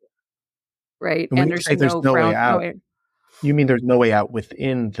by it, right? And there's no way out. You mean there's no way out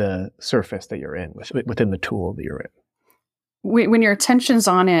within the surface that you're in, within the tool that you're in? When your attention's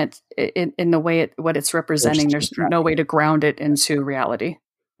on it in the way what it's representing, there's no way to ground it into reality.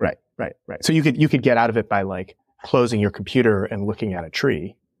 Right. So you could get out of it by like closing your computer and looking at a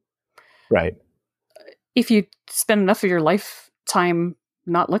tree, right? If you spend enough of your lifetime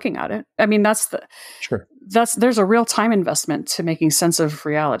not looking at it, I mean, there's a real time investment to making sense of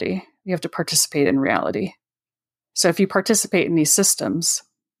reality. You have to participate in reality. So if you participate in these systems,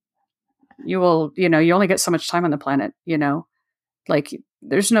 you will, you only get so much time on the planet, like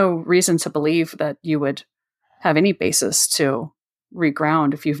there's no reason to believe that you would have any basis to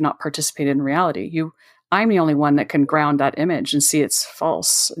reground if you've not participated in reality. I'm the only one that can ground that image and see it's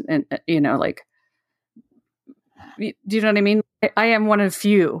false. And, like, do you know what I mean? I am one of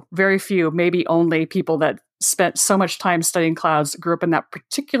very few, maybe only people that spent so much time studying clouds, grew up in that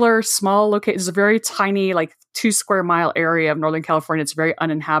particular small location. It's a very tiny, like 2 square mile area of Northern California. It's very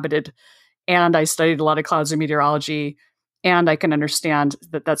uninhabited. And I studied a lot of clouds and meteorology, and I can understand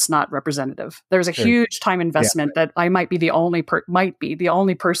that that's not representative. There's a huge time investment that I might be the only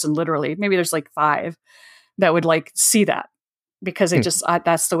person, literally. Maybe there's like 5 that would like see that because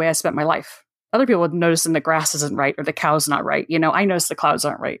that's the way I spent my life. Other people would notice the grass isn't right or the cow's not right. I notice the clouds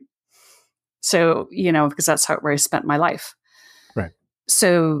aren't right. So, because that's where I spent my life. Right.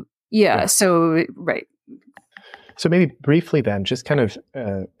 So, yeah. So, right. So maybe briefly then, just kind of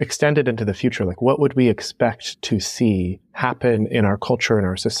extend it into the future. Like what would we expect to see happen in our culture, in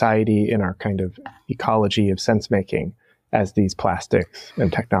our society, in our kind of ecology of sense making as these plastics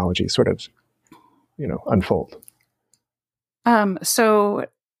and technologies sort of, unfold? So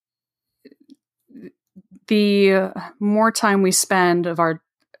the more time we spend of our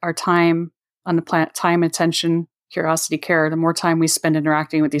time on the planet, time, attention, curiosity, care, the more time we spend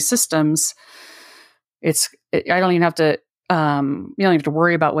interacting with these systems, you don't have to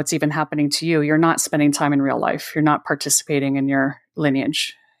worry about what's even happening to you. You're not spending time in real life. You're not participating in your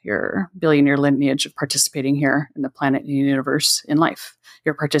lineage, your billion-year lineage of participating here in the planet, in the universe, in life.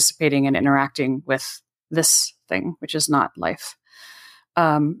 You're participating and interacting with this thing, which is not life.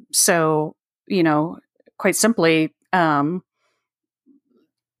 So, quite simply,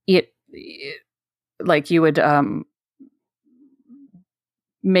 like you would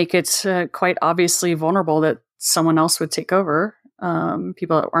make it quite obviously vulnerable that someone else would take over.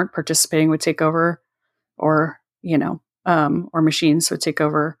 People that aren't participating would take over, or or machines would take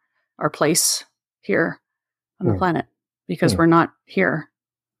over our place here on the planet because we're not here.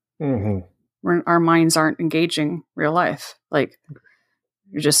 Mm-hmm. Our minds aren't engaging real life. Like,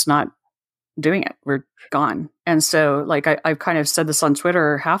 you're just not doing it. We're gone. And so, like, I've kind of said this on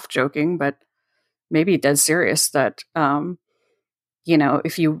Twitter, half joking, but maybe dead serious, that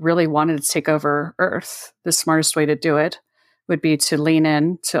if you really wanted to take over Earth, the smartest way to do it would be to lean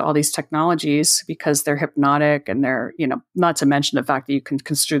in to all these technologies because they're hypnotic, and they're, not to mention the fact that you can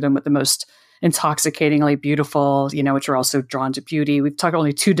construe them with the most intoxicatingly beautiful, which are also drawn to beauty. We've talked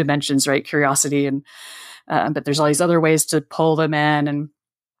only 2 dimensions, right? Curiosity. And, but there's all these other ways to pull them in, and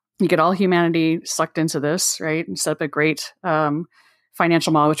you get all humanity sucked into this, right? And set up a great,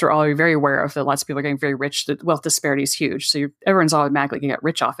 financial model, which we're all very aware of, that lots of people are getting very rich. The wealth disparity is huge. So everyone's automatically going to get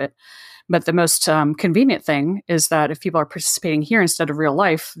rich off it. But the most convenient thing is that if people are participating here instead of real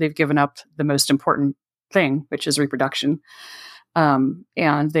life, they've given up the most important thing, which is reproduction.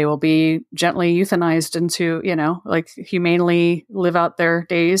 And they will be gently euthanized into, like, humanely live out their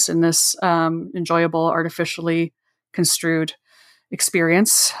days in this enjoyable, artificially construed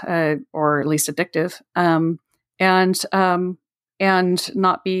experience, or at least addictive, and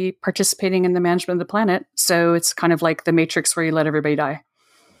not be participating in the management of the planet. So it's kind of like the Matrix, where you let everybody die.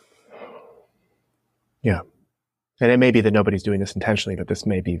 Yeah. And it may be that nobody's doing this intentionally, but this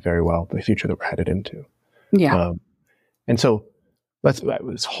may be very well the future that we're headed into. Yeah. And so let's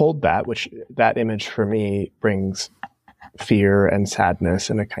hold that, which that image for me brings fear and sadness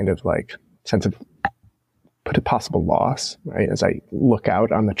and a kind of like sense of possible loss, right? As I look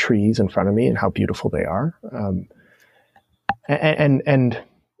out on the trees in front of me and how beautiful they are.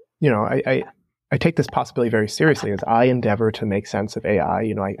 I take this possibility very seriously as I endeavor to make sense of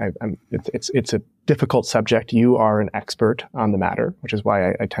AI. It's a difficult subject. You are an expert on the matter, which is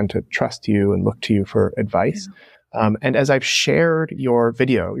why I tend to trust you and look to you for advice. And as I've shared your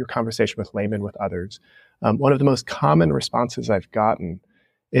video, your conversation with Layman, with others, one of the most common responses I've gotten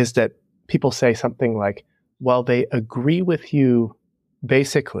is that people say something like, well, they agree with you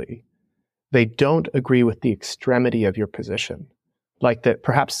basically, they don't agree with the extremity of your position. Like that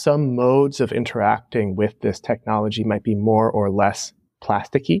perhaps some modes of interacting with this technology might be more or less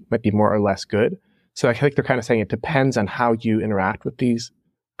plasticky, might be more or less good. So I think they're kind of saying it depends on how you interact with these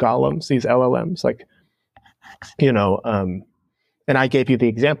golems, these LLMs. Like, and I gave you the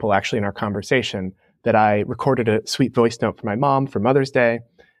example actually in our conversation that I recorded a sweet voice note for my mom for Mother's Day,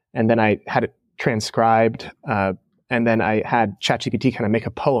 and then I had it transcribed, and then I had ChatGPT kind of make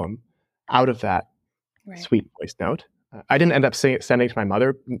a poem out of that sweet voice note. I didn't end up sending it to my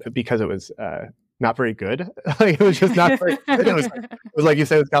mother because it was not very good. Like, it was just not very good. It was like you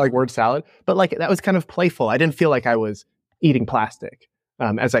said, it was kind of like word salad. But like that was kind of playful. I didn't feel like I was eating plastic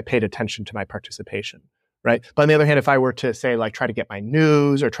as I paid attention to my participation, right? But on the other hand, if I were to say, like, try to get my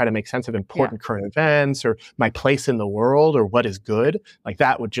news or try to make sense of important current events or my place in the world or what is good, like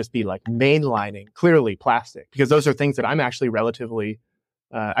that would just be like mainlining clearly plastic, because those are things that I'm actually relatively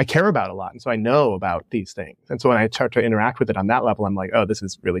I care about a lot. And so I know about these things. And so when I start to interact with it on that level, I'm like, oh, this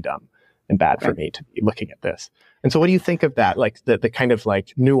is really dumb and bad for me to be looking at this. And so what do you think of that? Like the kind of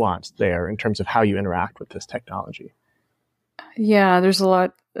like nuance there in terms of how you interact with this technology? Yeah, there's a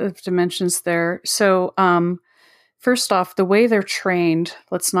lot of dimensions there. So first off, the way they're trained,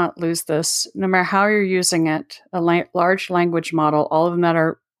 let's not lose this. No matter how you're using it, a large language model, all of them that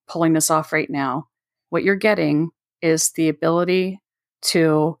are pulling this off right now, what you're getting is the ability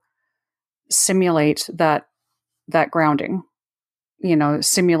to simulate that grounding,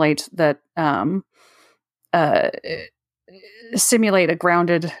 simulate that, simulate a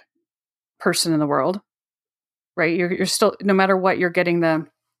grounded person in the world, right? You're still, no matter what, you're getting a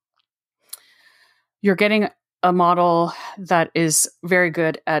model that is very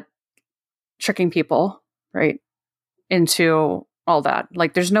good at tricking people, right, into all that.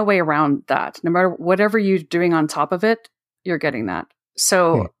 Like, there's no way around that. No matter whatever you're doing on top of it, you're getting that.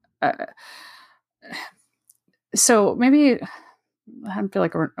 So, so maybe I feel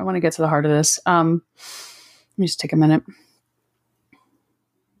like I want to get to the heart of this. Let me just take a minute.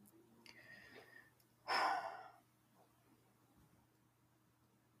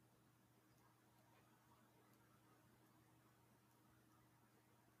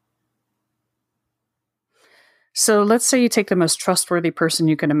 So let's say you take the most trustworthy person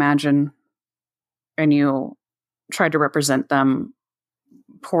you can imagine and you try to represent them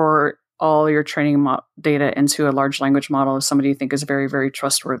pour all your training data into a large language model of somebody you think is very, very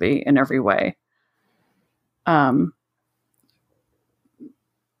trustworthy in every way.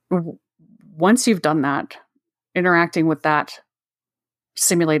 Once you've done that, interacting with that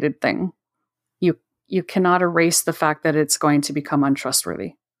simulated thing, you cannot erase the fact that it's going to become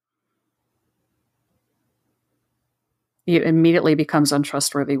untrustworthy. It immediately becomes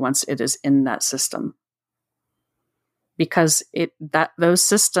untrustworthy once it is in that system. Because those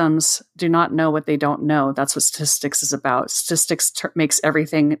systems do not know what they don't know. That's what statistics is about. Statistics makes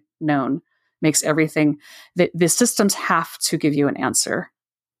everything known, makes everything. The systems have to give you an answer.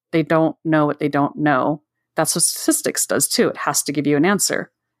 They don't know what they don't know. That's what statistics does too. It has to give you an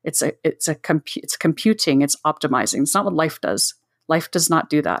answer. It's computing. It's optimizing. It's not what life does. Life does not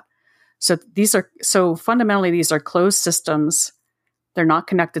do that. So fundamentally these are closed systems. They're not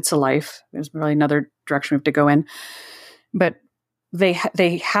connected to life. There's really another direction we have to go in. But they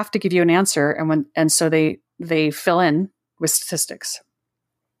have to give you an answer, and so they fill in with statistics.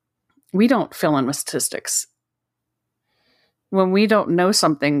 We don't fill in with statistics. When we don't know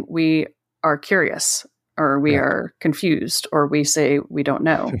something, we are curious, or we are confused, or we say we don't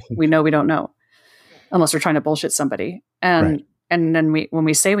know. We know we don't know, unless we're trying to bullshit somebody. And then when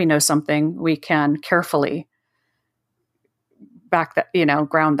we say we know something, we can carefully back that,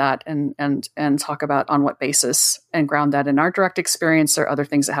 ground that and talk about on what basis, and ground that in our direct experience or other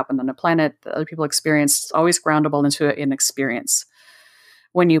things that happen on the planet that other people experience. It's always groundable into an experience.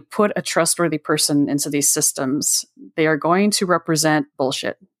 When you put a trustworthy person into these systems, they are going to represent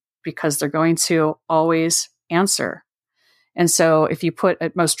bullshit because they're going to always answer. And so if you put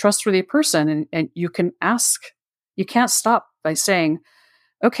a most trustworthy person and you can ask, you can't stop by saying,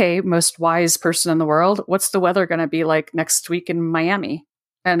 okay, most wise person in the world, what's the weather going to be like next week in Miami?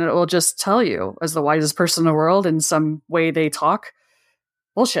 And it will just tell you, as the wisest person in the world, in some way they talk,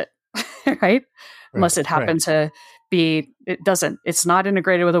 bullshit, right? Unless it happened to be, it doesn't. It's not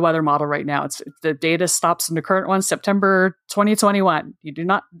integrated with a weather model right now. The data stops in the current one, September 2021.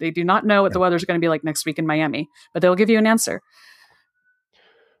 They do not know what the weather's going to be like next week in Miami, but they'll give you an answer.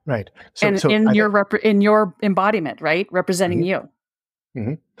 Right. In your embodiment, right? Representing you.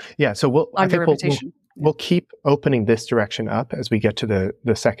 Mm-hmm. Yeah. So we'll keep opening this direction up as we get to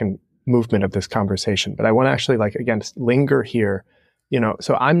the second movement of this conversation. But I want to actually just linger here.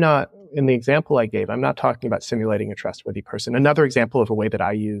 So I'm not, in the example I gave, I'm not talking about simulating a trustworthy person. Another example of a way that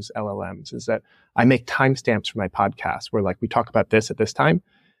I use LLMs is that I make timestamps for my podcast where we talk about this at this time,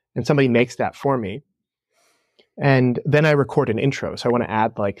 and somebody makes that for me. And then I record an intro. So I want to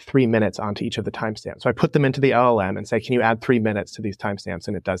add 3 minutes onto each of the timestamps. So I put them into the LLM and say, can you add 3 minutes to these timestamps?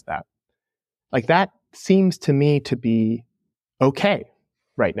 And it does that. That seems to me to be okay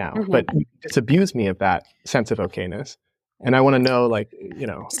right now, but you disabuse me of that sense of okayness. And I want to know,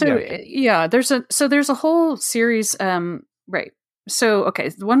 there's a whole series. Right. So,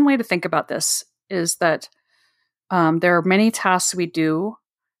 okay. One way to think about this is that there are many tasks we do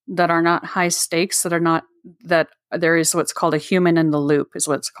that are not high stakes, that there is what's called a human in the loop is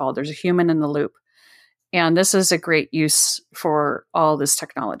what it's called. There's a human in the loop. And this is a great use for all this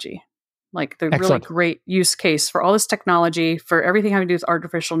technology. Really great use case for all this technology, for everything having to do with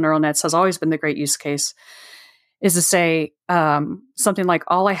artificial neural nets has always been the great use case, is to say something like,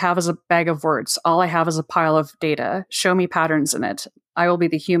 all I have is a bag of words. All I have is a pile of data. Show me patterns in it. I will be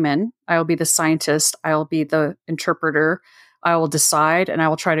the human. I will be the scientist. I will be the interpreter. I will decide, and I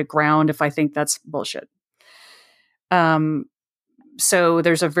will try to ground if I think that's bullshit. So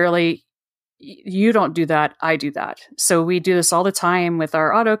there's you don't do that, I do that. So we do this all the time with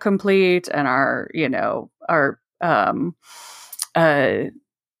our autocomplete and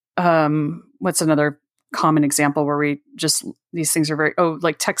what's another common example where we just, these things are very,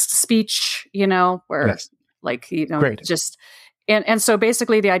 text to speech, where Great. just, and so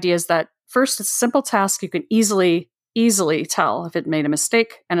basically the idea is that first, it's a simple task. You can easily tell if it made a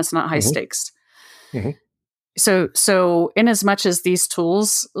mistake, and it's not high stakes. Mm-hmm. So in as much as these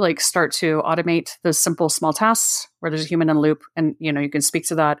tools start to automate the simple small tasks where there's a human in the loop, and you can speak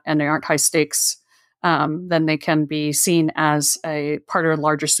to that, and they aren't high stakes, then they can be seen as a part of a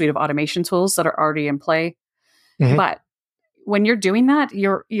larger suite of automation tools that are already in play. Mm-hmm. But when you're doing that,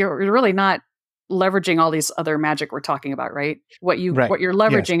 you're really not leveraging all these other magic we're talking about, right? What you're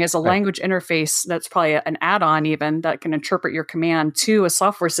leveraging is a language interface that's probably an add-on even that can interpret your command to a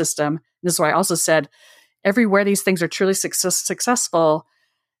software system. This is why I also said everywhere these things are truly successful,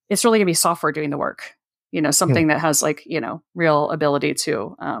 it's really going to be software doing the work. Something that has real ability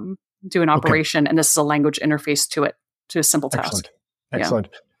to do an operation, and this is a language interface to it, to a simple task. Excellent.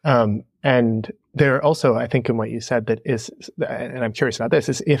 And there also, I think in what you said that is, and I'm curious about this,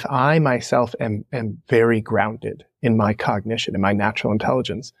 is if I myself am very grounded in my cognition, in my natural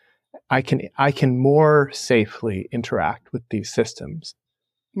intelligence, I can more safely interact with these systems.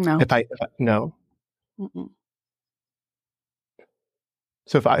 No. No. Mm-mm.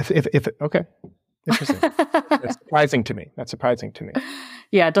 So if okay, interesting. That's surprising to me. That's surprising to me.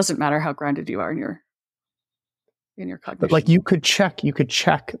 Yeah, it doesn't matter how grounded you are in your cognition. But like you could check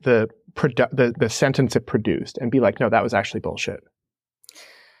the sentence it produced and be like, no, that was actually bullshit.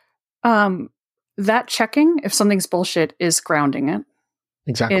 That checking, if something's bullshit, is grounding it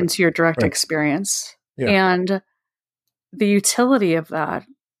exactly into your direct right. experience. Yeah. And the utility of that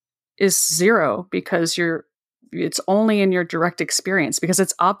is zero because it's only in your direct experience because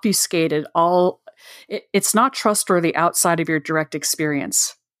it's obfuscated it's not trustworthy outside of your direct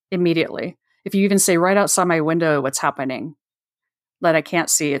experience immediately. If you even say right outside my window what's happening that I can't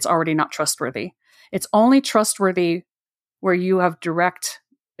see, it's already not trustworthy. It's only trustworthy where you have direct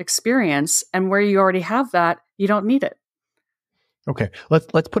experience, and where you already have that, you don't need it. Okay,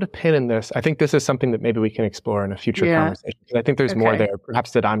 let's put a pin in this. I think this is something that maybe we can explore in a future conversation, because I think there's more there,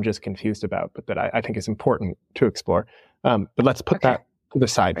 perhaps that I'm just confused about, but that I think is important to explore. But let's put that to the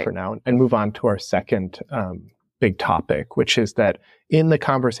side for now and move on to our second big topic, which is that in the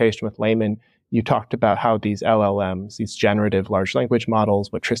conversation with Layman, you talked about how these LLMs, these generative large language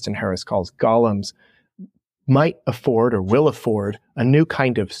models, what Tristan Harris calls golems, might afford or will afford a new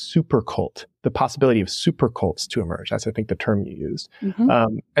kind of super cult, the possibility of super cults to emerge. That's, I think, the term you used.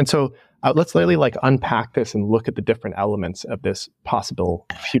 Mm-hmm. And so let's really unpack this and look at the different elements of this possible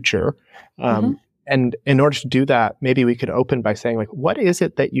future. Mm-hmm. And in order to do that, maybe we could open by saying, what is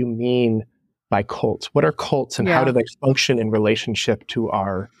it that you mean by cults? What are cults and how do they function in relationship to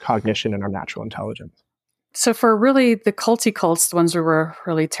our cognition and our natural intelligence? So for really the culty cults, the ones we were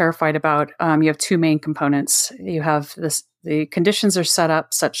really terrified about, you have two main components. You have the conditions are set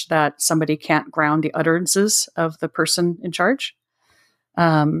up such that somebody can't ground the utterances of the person in charge.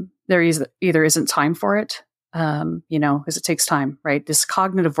 There either isn't time for it, because it takes time, right? This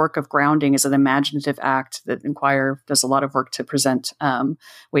cognitive work of grounding is an imaginative act that Inquire does a lot of work to present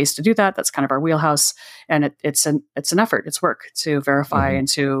ways to do that. That's kind of our wheelhouse. And it's an effort. It's work to verify and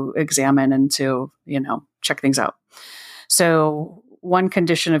to examine and to, check things out. So one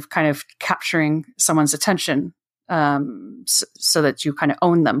condition of kind of capturing someone's attention so that you kind of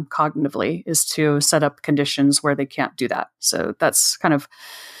own them cognitively is to set up conditions where they can't do that. So that's kind of,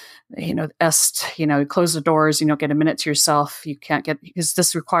 close the doors, you don't get a minute to yourself. You can't get, because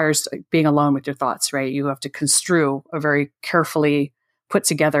this requires being alone with your thoughts, right? You have to construe a very carefully put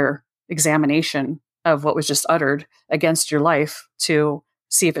together examination of what was just uttered against your life to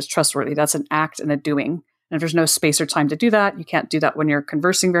see if it's trustworthy. That's an act and a doing. And if there's no space or time to do that, you can't do that when you're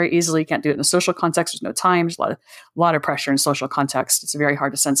conversing very easily. You can't do it in a social context. There's no time. There's a lot of pressure in social context. It's very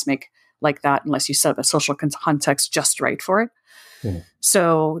hard to sense make like that unless you set up a social context just right for it. Mm.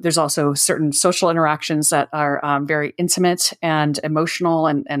 So there's also certain social interactions that are very intimate and emotional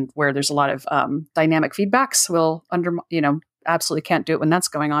and where there's a lot of dynamic feedbacks absolutely can't do it when that's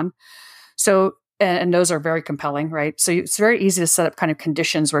going on. So, and those are very compelling, right? So it's very easy to set up kind of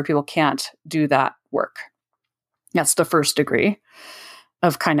conditions where people can't do that work. That's the first degree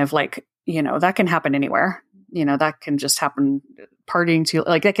of kind of that can happen anywhere. That can just happen partying to,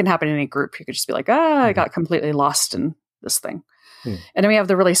 that can happen in any group. You could just be like, I got completely lost in this thing. And then we have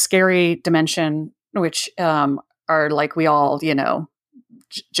the really scary dimension, which are we all,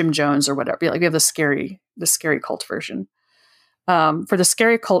 Jim Jones or whatever. We have the scary cult version. For the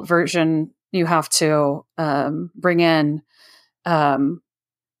scary cult version, you have to bring in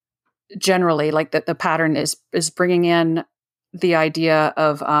generally the pattern is bringing in the idea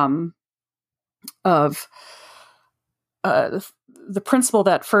of the principle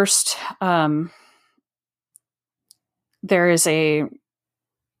that first there is a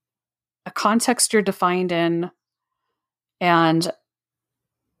context you're defined in, and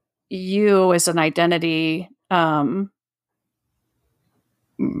you as an identity. How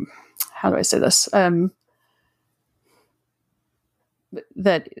do I say this?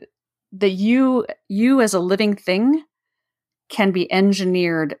 That you as a living thing can be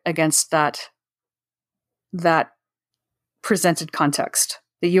engineered against that presented context.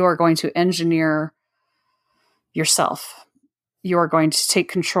 That you are going to engineer yourself. You are going to take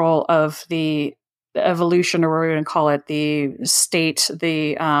control of the evolution, or what we're going to call it, the state,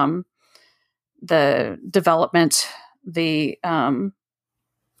 the development, the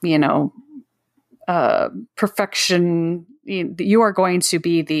perfection. You are going to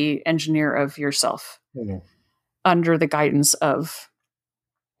be the engineer of yourself under the guidance of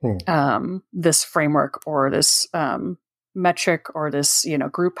this framework or this metric or this,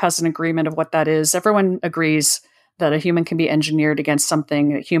 group has an agreement of what that is. Everyone agrees that a human can be engineered against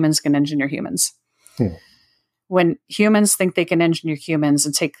something, that humans can engineer humans. When humans think they can engineer humans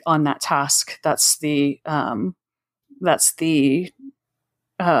and take on that task, that's based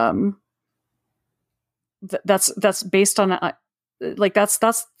on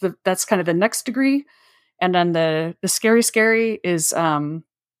that's kind of the next degree. And then the scary is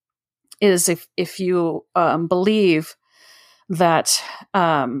if you believe that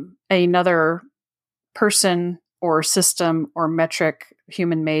another person or system or metric,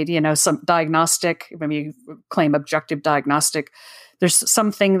 human made, some diagnostic, when you claim objective diagnostic, there's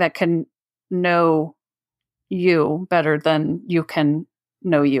something that can know you better than you can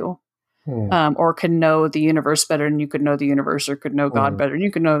know you. Or can know the universe better than you could know the universe, or could know God better than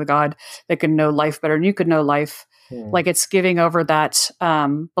you could know the God, that can know life better than you could know life. Like, it's giving over that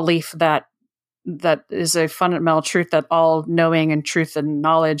belief that is a fundamental truth, that all knowing and truth and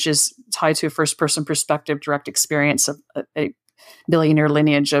knowledge is tied to a first person perspective, direct experience of a billionaire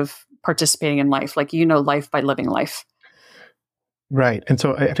lineage of participating in life. Like, life by living life. Right. And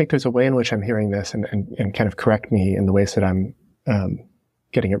so I think there's a way in which I'm hearing this, and kind of correct me in the ways that I'm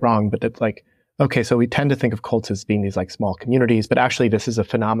getting it wrong, but it's like, okay, so we tend to think of cults as being these like small communities, but actually this is a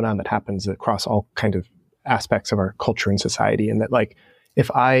phenomenon that happens across all kind of aspects of our culture and society. And that, like,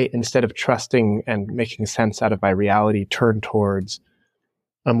 if I, instead of trusting and making sense out of my reality, turn towards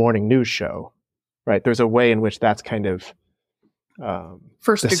a morning news show, right? There's a way in which that's kind of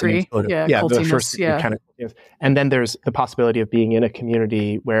first degree, the first degree kind of. And then there's the possibility of being in a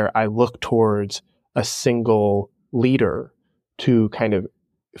community where I look towards a single leader to kind of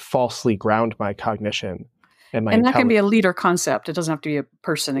falsely ground my cognition and my. And that can be a leader concept. It doesn't have to be a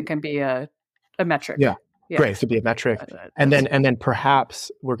person. It can be a metric. Yeah. Great. To be a metric. And then perhaps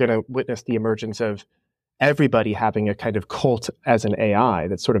we're going to witness the emergence of everybody having a kind of cult as an AI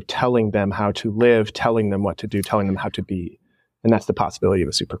that's sort of telling them how to live, telling them what to do, telling them how to be. And that's the possibility of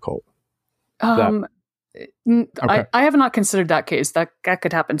a super cult. I have not considered that case. That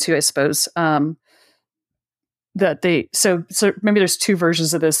could happen too, I suppose. So maybe there's two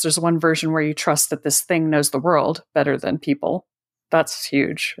versions of this. There's one version where you trust that this thing knows the world better than people. That's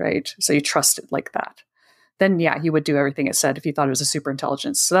huge, right? So you trust it like that. Then you would do everything it said if you thought it was a super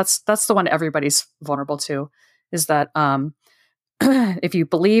intelligence. So that's the one everybody's vulnerable to, is that if you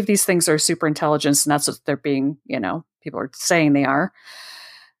believe these things are super intelligence and that's what they're being, people are saying they are,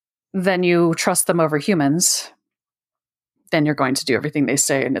 then you trust them over humans, then you're going to do everything they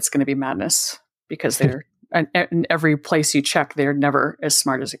say, and it's going to be madness, because they're in every place you check, they're never as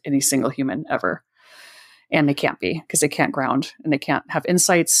smart as any single human ever. And they can't be, because they can't ground, and they can't have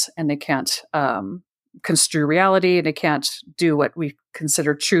insights, and they can't construe reality, and they can't do what we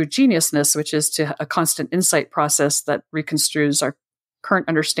consider true geniusness, which is to a constant insight process that reconstrues our current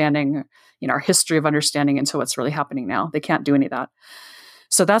understanding, our history of understanding into what's really happening now. They can't do any of that.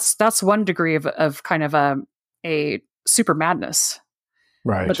 So that's one degree of kind of a super madness.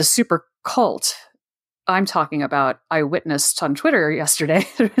 Right. But the super cult I'm talking about, I witnessed on Twitter yesterday.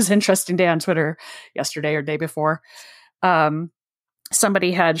 It was an interesting day on Twitter yesterday or day before.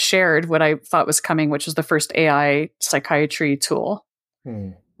 Somebody had shared what I thought was coming, which was the first AI psychiatry tool,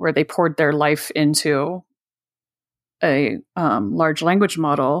 where they poured their life into a large language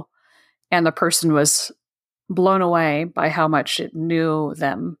model, and the person was blown away by how much it knew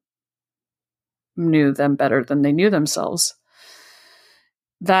them better than they knew themselves.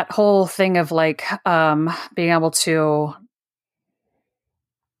 That whole thing of like being able to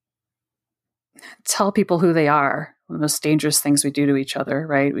tell people who they are, one of the most dangerous things we do to each other,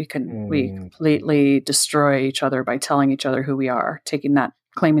 right? We completely destroy each other by telling each other who we are,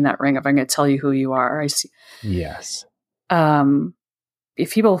 claiming that ring of, I'm going to tell you who you are. I see. Yes.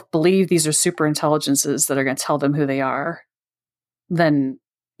 If people believe these are super intelligences that are going to tell them who they are, then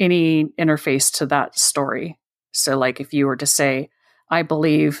any interface to that story. So like if you were to say, I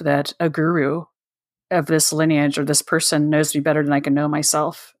believe that a guru of this lineage or this person knows me better than I can know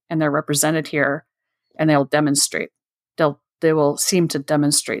myself, and they're represented here, and they'll demonstrate. They will seem to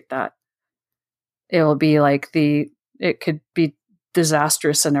demonstrate that. It will be like it could be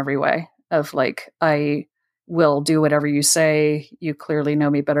disastrous in every way, of like, I will do whatever you say. You clearly know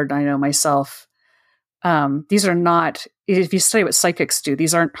me better than I know myself. These are not, if you study what psychics do,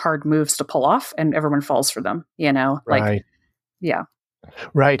 these aren't hard moves to pull off, and everyone falls for them, Right. Like, yeah.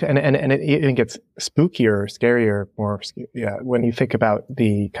 Right. And it even gets spookier, scarier, when you think about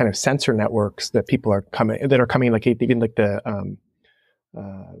the kind of sensor networks that are coming, like even like the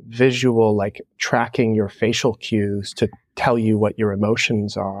visual, like tracking your facial cues to tell you what your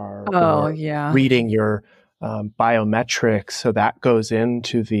emotions are, Oh, or yeah. reading your biometrics. So that goes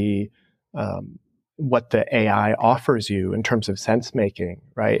into what the AI offers you in terms of sense making,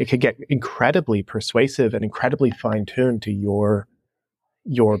 right? It could get incredibly persuasive and incredibly fine tuned to your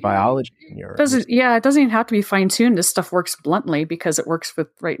biology and your. It doesn't even have to be fine tuned. This stuff works bluntly because it works with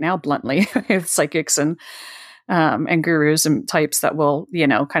right now bluntly with psychics and gurus and types that will,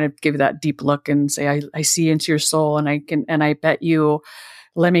 kind of give that deep look and say, I see into your soul, and I bet you,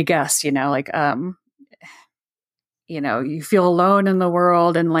 let me guess, you feel alone in the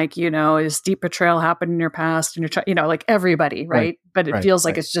world, and this deep betrayal happened in your past, and you're like everybody, right? But it feels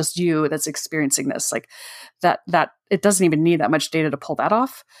like it's just you that's experiencing this, like that it doesn't even need that much data to pull that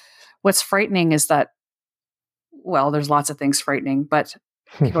off. What's frightening is that, well, there's lots of things frightening, but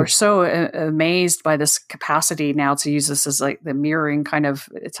people are so amazed by this capacity now to use this as like the mirroring kind of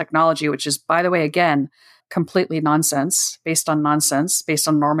technology, which is, by the way, again, completely nonsense, based on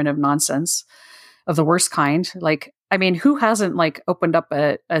normative nonsense of the worst kind. Like, I mean, who hasn't like opened up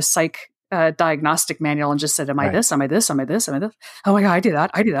a psych diagnostic manual and just said, am I this? Am I this? Am I this? Am I this? Oh my God, I do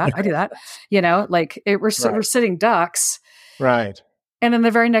that. I do that. I do that. We're sitting ducks. Right. And then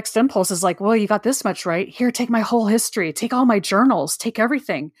the very next impulse is like, well, you got this much right. Here, take my whole history. Take all my journals. Take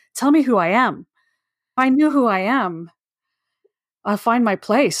everything. Tell me who I am. If I knew who I am, I'll find my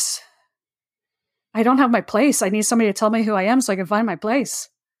place. I don't have my place. I need somebody to tell me who I am so I can find my place.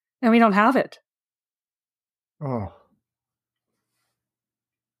 And we don't have it. Oh.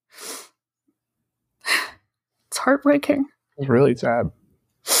 It's heartbreaking. It's really sad.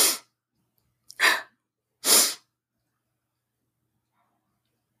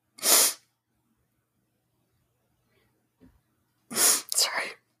 Sorry.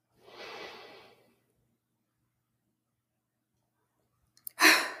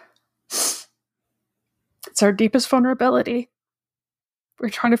 It's our deepest vulnerability. We're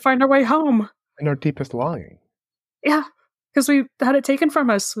trying to find our way home. And our deepest longing. Yeah, because we had it taken from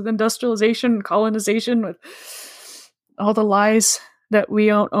us with industrialization, colonization, with all the lies that we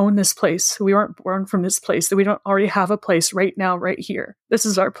don't own this place. We weren't born from this place, that we don't already have a place right now, right here. This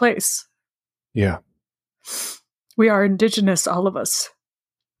is our place. Yeah. We are indigenous, all of us.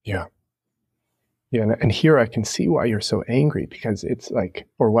 Yeah. Yeah, and here I can see why you're so angry, because it's like,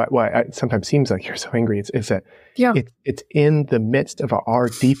 or why it sometimes seems like you're so angry. It's that it's in the midst of our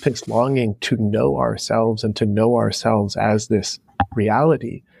deepest longing to know ourselves and to know ourselves as this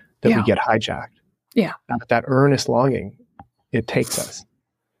reality that we get hijacked. Yeah. That earnest longing, it takes us.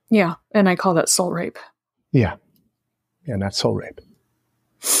 Yeah, and I call that soul rape. Yeah. And that's soul rape.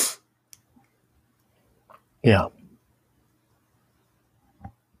 Yeah.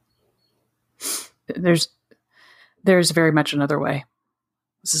 There's very much another way.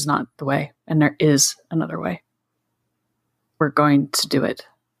 This is not the way, and there is another way. We're going to do it.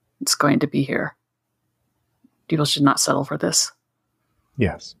 It's going to be here. People should not settle for this.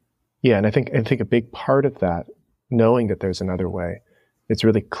 Yes. Yeah, and I think a big part of that, knowing that there's another way, it's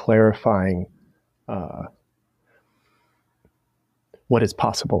really clarifying what is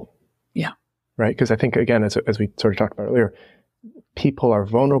possible. Yeah. Right? Because I think, again, as we sort of talked about earlier, people are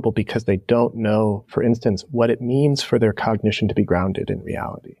vulnerable because they don't know, for instance, what it means for their cognition to be grounded in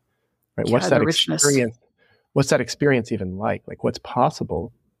reality. Right? Yeah, what's that richness. experience? What's that experience even like? Like, what's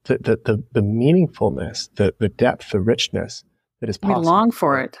possible? The meaningfulness, the depth, the richness that is possible. We long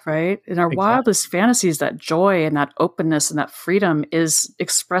for it, right? In our wildest fantasies, that joy and that openness and that freedom is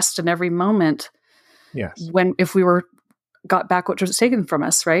expressed in every moment. Yes. If we got back what was taken from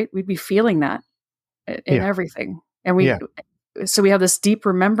us, right? We'd be feeling that in everything. And so we have this deep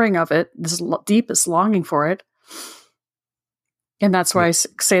remembering of it, this deepest longing for it. And that's why I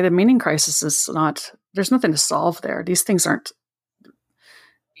say the meaning crisis is not, there's nothing to solve there. These things aren't,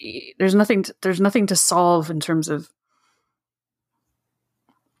 there's nothing to solve in terms of,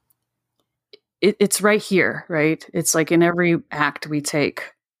 it's right here, right? It's like in every act we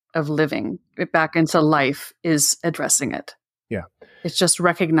take of living it back into life is addressing it. Yeah. It's just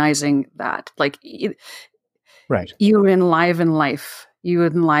recognizing that, like, right. You enliven life. You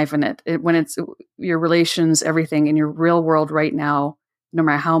enliven it. When it's your relations, everything in your real world right now, no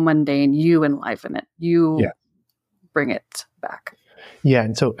matter how mundane, you enliven it. You bring it back. Yeah.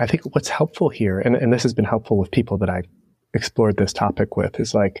 And so I think what's helpful here, and this has been helpful with people that I've explored this topic with,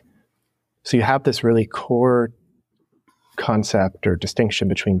 is like, so you have this really core concept or distinction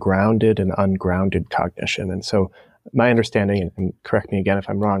between grounded and ungrounded cognition. And so my understanding, and correct me again if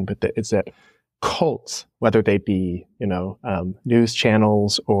I'm wrong, but is that cults, whether they be, news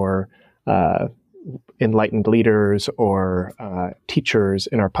channels or enlightened leaders or teachers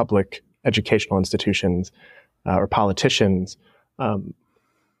in our public educational institutions or politicians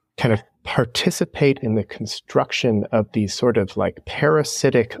kind of participate in the construction of these sort of like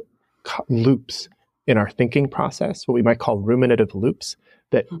parasitic loops in our thinking process, what we might call ruminative loops,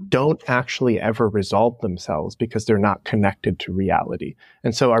 that don't actually ever resolve themselves because they're not connected to reality.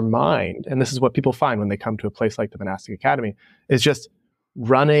 And so our mind, and this is what people find when they come to a place like the monastic academy, is just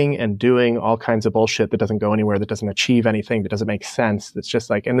running and doing all kinds of bullshit that doesn't go anywhere, that doesn't achieve anything, that doesn't make sense. That's just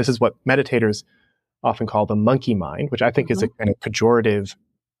like, and this is what meditators often call the monkey mind, which I think is a kind of pejorative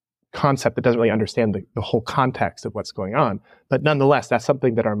concept that doesn't really understand the whole context of what's going on. But nonetheless, that's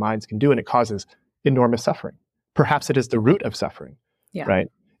something that our minds can do, and it causes enormous suffering. Perhaps it is the root of suffering, right?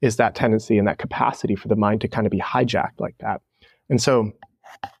 Is that tendency and that capacity for the mind to kind of be hijacked like that. And so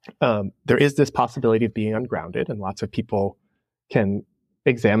there is this possibility of being ungrounded, and lots of people can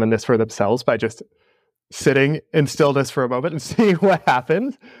examine this for themselves by just sitting in stillness for a moment and seeing what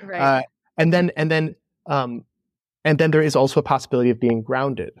happens. Right. And then there is also a possibility of being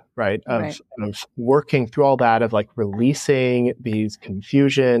grounded, right? Of working through all that, of like releasing these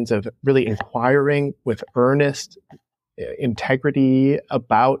confusions, of really inquiring with earnest integrity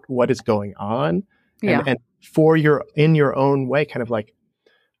about what is going on, and in your own way, kind of like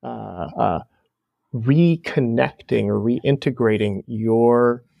reconnecting or reintegrating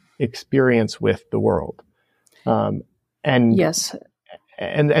your experience with the world. And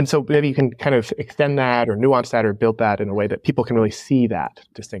so maybe you can kind of extend that or nuance that or build that in a way that people can really see that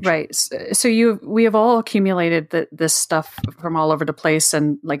distinction. Right. So we have all accumulated this stuff from all over the place.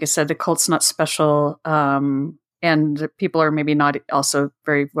 And like I said, the cult's not special. And people are maybe not also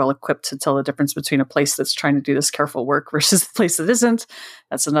very well equipped to tell the difference between a place that's trying to do this careful work versus a place that isn't.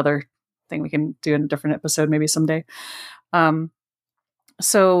 That's another thing we can do in a different episode maybe someday. So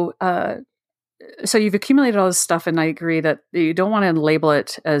you've accumulated all this stuff, and I agree that you don't want to label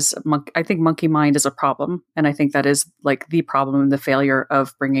it as I think monkey mind is a problem, and I think that is like the problem and the failure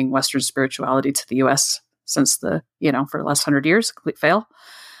of bringing Western spirituality to the U.S. since for the last 100 years, complete fail,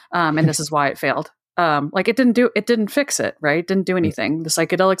 and this is why it failed. It didn't fix it, right? It didn't do anything. The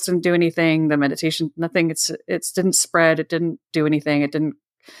psychedelics didn't do anything. The meditation, nothing. It didn't spread. It didn't do anything. It didn't.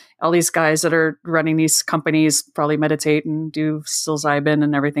 All these guys that are running these companies probably meditate and do psilocybin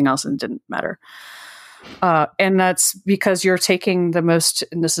and everything else, and it didn't matter. And that's because you're taking the most,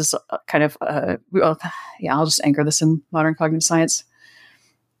 and this is kind of, I'll just anchor this in modern cognitive science.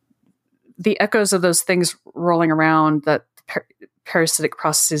 The echoes of those things rolling around, that parasitic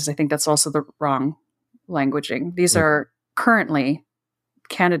processes, I think that's also the wrong languaging. These are currently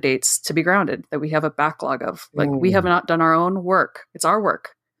candidates to be grounded, that we have a backlog of. We have not done our own work. It's our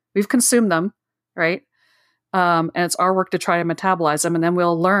work. We've consumed them, right? And it's our work to try to metabolize them, and then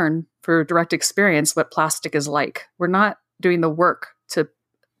we'll learn through direct experience what plastic is like. We're not doing the work to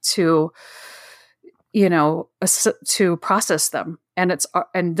process them, and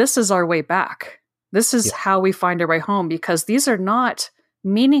this is our way back. This is how we find our way home, because these are not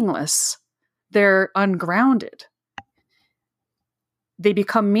meaningless. They're ungrounded. They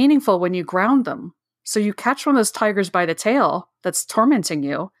become meaningful when you ground them. So you catch one of those tigers by the tail that's tormenting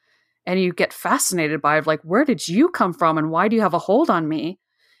you, and you get fascinated by it, like, where did you come from, and why do you have a hold on me?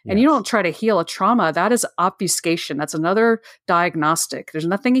 And you don't try to heal a trauma. That is obfuscation. That's another diagnostic. There's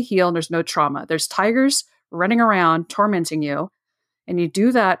nothing to heal, and there's no trauma. There's tigers running around tormenting you, and you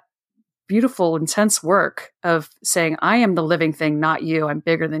do that beautiful, intense work of saying, I am the living thing, not you. I'm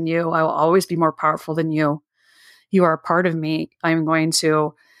bigger than you. I will always be more powerful than you. You are a part of me. You're going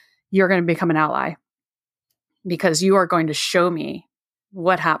to become an ally, because you are going to show me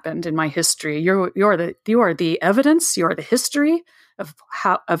what happened in my history. You are the evidence. You are the history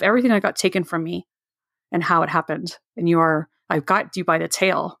of everything that got taken from me and how it happened. And I've got you by the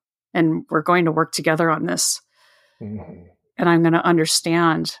tail, and we're going to work together on this. Mm-hmm. And I'm going to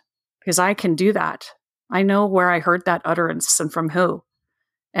understand, because I can do that. I know where I heard that utterance and from who,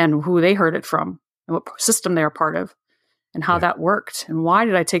 and who they heard it from, and what system they're part of, and how that worked, and why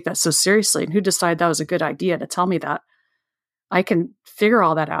did I take that so seriously, and who decided that was a good idea to tell me that. I can figure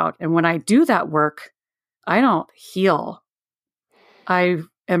all that out. And when I do that work, I don't heal. I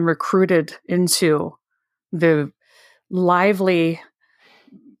am recruited into the lively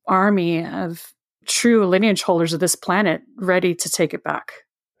army of true lineage holders of this planet, ready to take it back.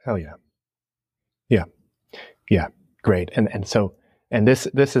 Hell yeah. Yeah. Yeah. Great. And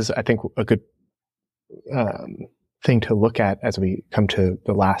this is, I think, a good thing to look at as we come to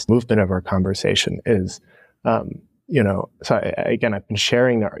the last movement of our conversation is, again, I've been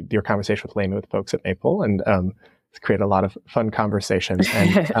sharing your conversation with Lema with folks at Maple, and it's created a lot of fun conversation.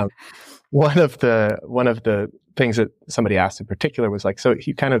 And one of the things that somebody asked in particular was like, so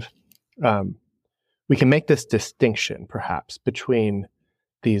you kind of we can make this distinction perhaps between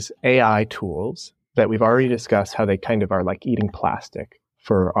these AI tools that we've already discussed how they kind of are like eating plastic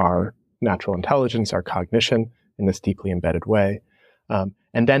for our natural intelligence, our cognition in this deeply embedded way.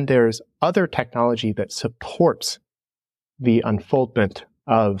 And then there's other technology that supports the unfoldment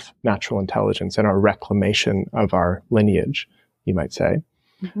of natural intelligence and our reclamation of our lineage, you might say.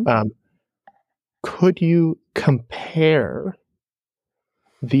 Mm-hmm. Could you compare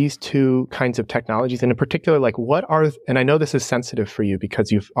these two kinds of technologies? And in particular, like and I know this is sensitive for you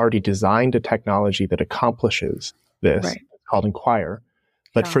because you've already designed a technology that accomplishes this, right, called Inquire.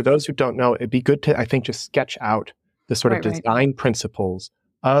 But for those who don't know, it'd be good to, I think, just sketch out the sort of design principles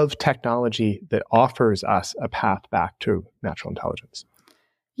of technology that offers us a path back to natural intelligence.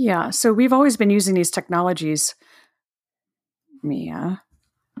 Yeah. So we've always been using these technologies. Mia.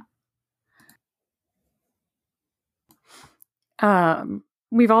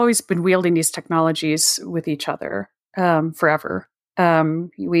 We've always been wielding these technologies with each other forever.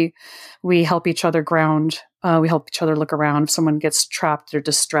 We help each other ground. We help each other look around. If someone gets trapped, they're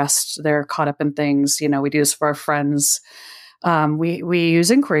distressed, they're caught up in things. We do this for our friends. We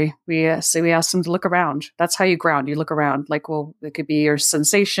use inquiry. We ask them to look around. That's how you ground. You look around. Like, well, it could be your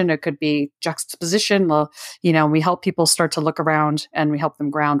sensation. It could be juxtaposition. Well, we help people start to look around, and we help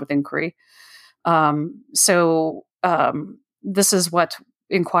them ground with inquiry. This is what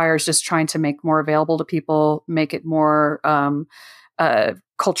Inquire is just trying to make more available to people, make it more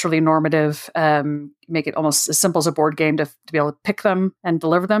culturally normative, make it almost as simple as a board game to be able to pick them and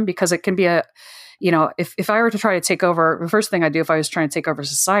deliver them, because it can be if I were to try to take over, the first thing I do if I was trying to take over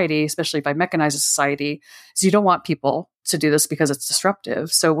society, especially if I mechanize a society, is you don't want people to do this because it's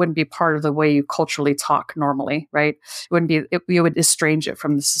disruptive. So it wouldn't be part of the way you culturally talk normally, right? It wouldn't be, you would estrange it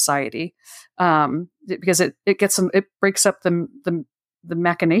from the society because it breaks up the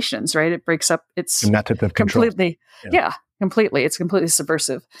machinations, right? It breaks up its method of control. Completely. Yeah, completely. It's completely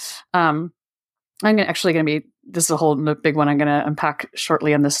subversive. I'm actually going to be, this is a whole big one I'm going to unpack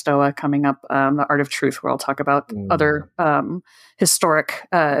shortly in the Stoa coming up, the Art of Truth, where I'll talk about other historic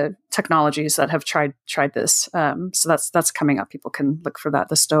technologies that have tried this. So that's coming up. People can look for that,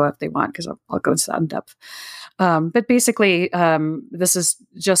 the Stoa, if they want, because I'll go into that in depth. But basically, this is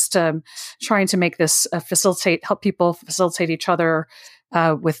just trying to make this help people facilitate each other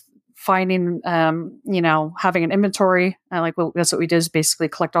with finding, having an inventory. That's what we did, is basically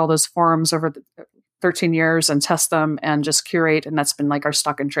collect all those forums over the 13 years and test them and just curate. And that's been like our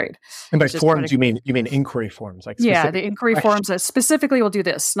stock and trade. And by forums, you mean inquiry forms? The inquiry forms that specifically will do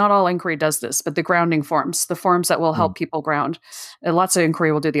this. Not all inquiry does this, but the grounding forms, the forms that will help people ground. And lots of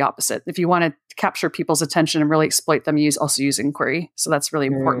inquiry will do the opposite. If you want to capture people's attention and really exploit them, also use inquiry. So that's really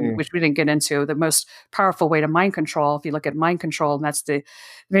important, which we didn't get into. The most powerful way to mind control, if you look at mind control, and that's the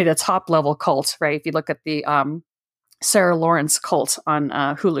top level cult, right? If you look at the Sarah Lawrence cult on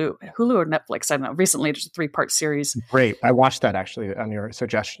Hulu or Netflix, I don't know. Recently, there's a 3-part series. Great. I watched that actually on your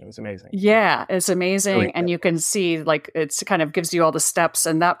suggestion. It was amazing. Yeah, it's amazing. Really, and you can see it's kind of gives you all the steps.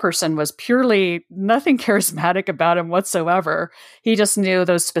 And that person was purely nothing charismatic about him whatsoever. He just knew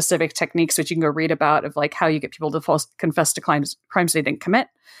those specific techniques, which you can go read about, of how you get people to confess to crimes they didn't commit.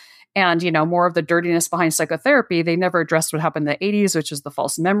 And, more of the dirtiness behind psychotherapy, they never addressed what happened in the 80s, which is the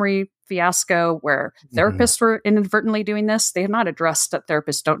false memory fiasco, where therapists were inadvertently doing this. They have not addressed that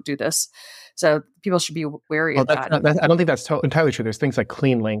therapists don't do this. So people should be wary of that. I don't think that's entirely true. There's things like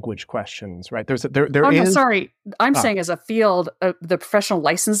clean language questions, right? I'm saying as a field, the professional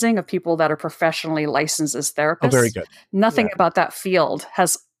licensing of people that are professionally licensed as therapists. Oh, very good. Nothing about that field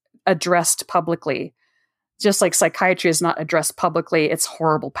has addressed publicly. Just like psychiatry is not addressed publicly, its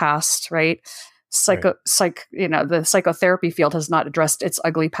horrible past, right? The psychotherapy field has not addressed its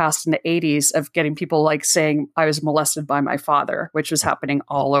ugly past in the 80s of getting people saying, I was molested by my father, which was happening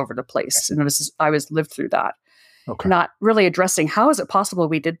all over the place. And I lived through that. Okay. Not really addressing, how is it possible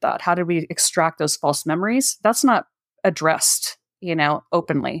we did that? How did we extract those false memories? That's not addressed,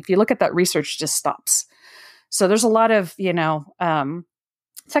 openly. If you look at that research, it just stops. So there's a lot of,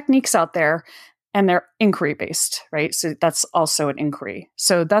 techniques out there. And they're inquiry based, right? So that's also an inquiry.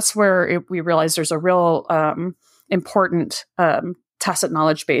 So that's where we realize there's a real important tacit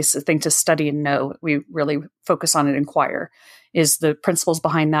knowledge base, a thing to study and know. We really focus on and Inquire is the principles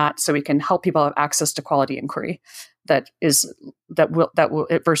behind that, so we can help people have access to quality inquiry that will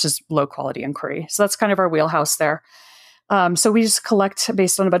versus low quality inquiry. So that's kind of our wheelhouse there. So we just collect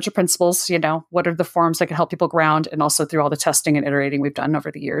based on a bunch of principles, what are the forms that can help people ground, and also through all the testing and iterating we've done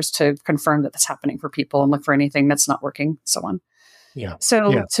over the years to confirm that that's happening for people and look for anything that's not working, so on. Yeah.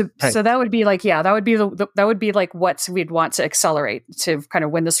 So Yeah. Right. so that would be like, that would be that would be like what we'd want to accelerate to kind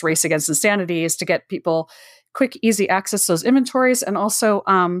of win this race against insanity, is to get people quick, easy access to those inventories, and also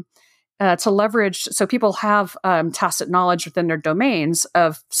to leverage, so people have tacit knowledge within their domains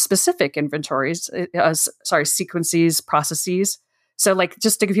of specific inventories, sequences, processes. So like,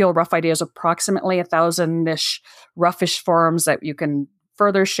 just to give you a rough idea, is approximately 1,000-ish roughish forms that you can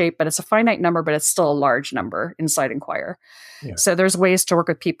further shape, but it's a finite number, but it's still a large number inside Inquire. Yeah. So there's ways to work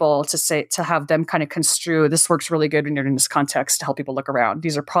with people to have them kind of construe, this works really good when you're in this context, to help people look around.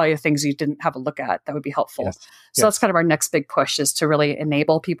 These are probably the things you didn't have a look at that would be helpful. Yes. So that's kind of our next big push, is to really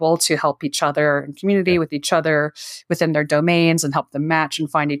enable people to help each other in community with each other within their domains, and help them match and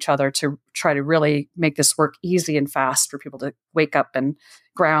find each other to try to really make this work easy and fast for people to wake up and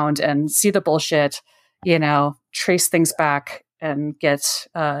ground and see the bullshit, trace things back and get,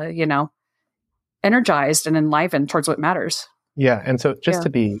 energized and enlivened towards what matters. Yeah. And so just to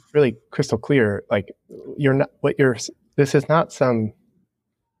be really crystal clear, like this is not some,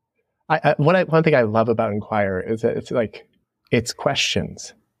 one thing I love about Inquire is that it's like, it's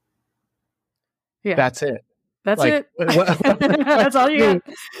questions. Yeah. That's it. That's like, it. That's all you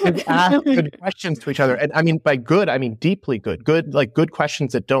get. Ask good questions to each other. And I mean, by good, I mean deeply good. Good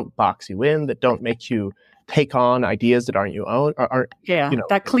questions that don't box you in, that don't make you take on ideas that aren't your own.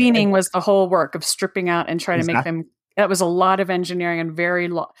 That cleaning was the whole work of stripping out and trying to make them. That was a lot of engineering and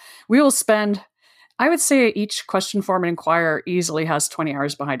we will spend, I would say each question form in Inquire easily has 20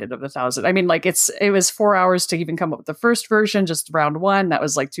 hours behind it of the 1,000. I mean, like it was 4 hours to even come up with the first version, just round one. That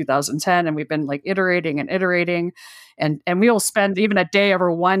was like 2010. And we've been like iterating and we will spend even a day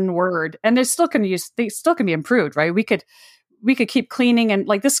over one word, and they still can be improved, right? We could keep cleaning, and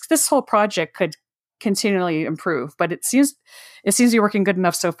like this whole project could continually improve, but it seems to be working good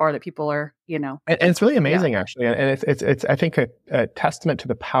enough so far that people are, And it's really amazing, actually, and it's I think a testament to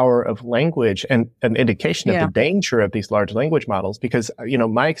the power of language and an indication of the danger of these large language models. Because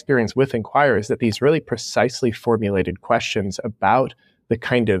my experience with Inquire is that these really precisely formulated questions about the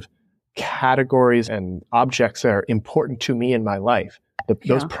kind of categories and objects that are important to me in my life,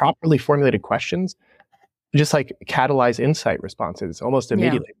 those properly formulated questions just like catalyze insight responses almost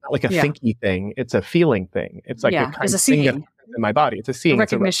immediately. It's not like a thinky thing. It's a feeling thing. It's like a kind of thing in my body. It's a seeing.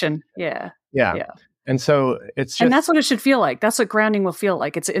 Recognition. Yeah. And so it's just... And that's what it should feel like. That's what grounding will feel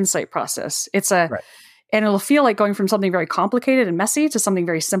like. It's an insight process. And it'll feel like going from something very complicated and messy to something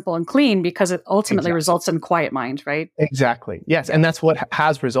very simple and clean, because it ultimately results in quiet mind, right? Exactly. Yes. And that's what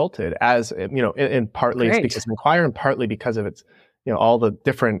has resulted as, in partly it's because of Inquire, and partly because of its, all the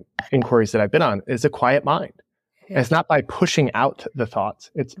different inquiries that I've been on, is a quiet mind. Yeah. It's not by pushing out the thoughts.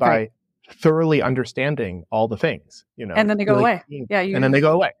 It's by thoroughly understanding all the things, And then they go away. And then they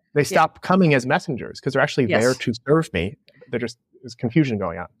go away. They stop coming as messengers because they're actually there to serve me. There's confusion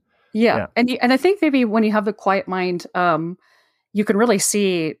going on. Yeah. And I think maybe when you have the quiet mind, you can really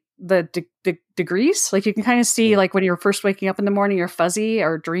see the degrees. Like you can kind of see, like when you're first waking up in the morning, you're fuzzy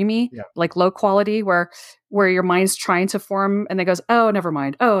or dreamy, like low quality, where your mind's trying to form, and it goes, oh, never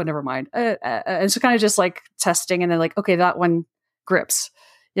mind. It's kind of just like testing, and then like, okay, that one grips.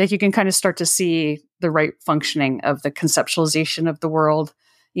 Like you can kind of start to see the right functioning of the conceptualization of the world,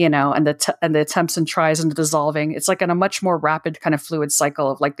 and the attempts and tries and the dissolving. It's like in a much more rapid kind of fluid cycle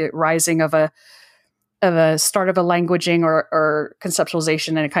of like the rising of a start of a languaging or conceptualization,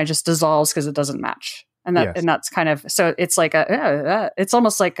 and it kind of just dissolves because it doesn't match. And that's kind of, so it's like it's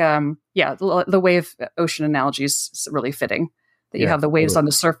almost like, the wave ocean analogy is really fitting, that you have the waves on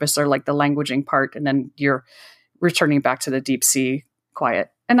the surface are like the languaging part, and then you're returning back to the deep sea quiet.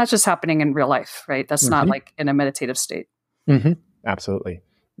 And that's just happening in real life, right? That's not like in a meditative state. Mm-hmm. Absolutely.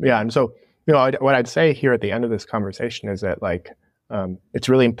 Yeah. And so, what I'd say here at the end of this conversation is that it's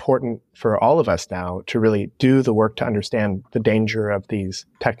really important for all of us now to really do the work to understand the danger of these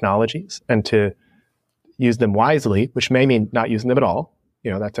technologies and to use them wisely, which may mean not using them at all.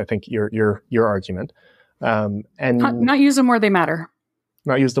 That's, I think, your argument. And not use them where they matter.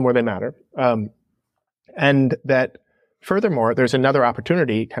 Not use them where they matter. And that furthermore, there's another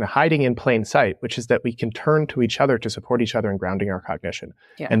opportunity kind of hiding in plain sight, which is that we can turn to each other to support each other in grounding our cognition.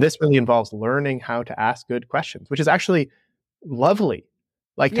 Yeah. And this really involves learning how to ask good questions, which is actually lovely.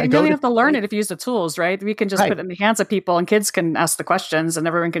 Like, you really have to learn it if you use the tools, right? We can just put it in the hands of people, and kids can ask the questions, and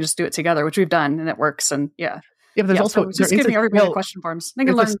everyone can just do it together, which we've done, and it works. And but there's also so just giving everybody the question forms. They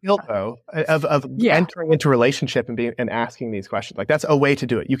can learn a skill though of entering into a relationship and asking these questions. Like that's a way to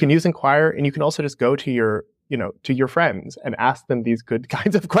do it. You can use Inquire, and you can also just go to your friends and ask them these good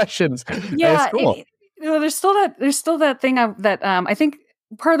kinds of questions. Yeah, it's cool. There's still that thing that I think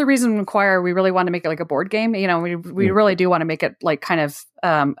part of the reason Inquire, we really want to make it like a board game. We really do want to make it like kind of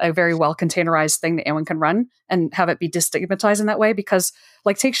a very well containerized thing that anyone can run and have it be destigmatized in that way. Because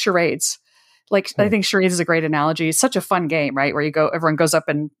like take charades. Like I think charades is a great analogy. It's such a fun game, right? Where everyone goes up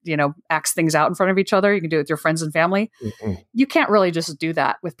and, acts things out in front of each other. You can do it with your friends and family. Mm-hmm. You can't really just do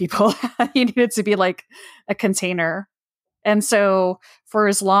that with people. You need it to be like a container. And so for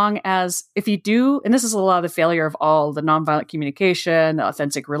as long as, if you do, and this is a lot of the failure of all the nonviolent communication, the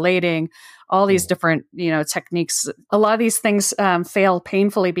authentic relating, all these different, techniques, a lot of these things fail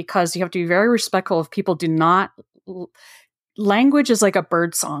painfully because you have to be very respectful if people do not. Language is like a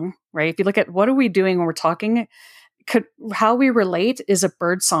bird song, right? If you look at what are we doing when we're talking, how we relate is a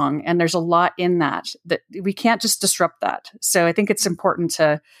bird song. And there's a lot in that we can't just disrupt that. So I think it's important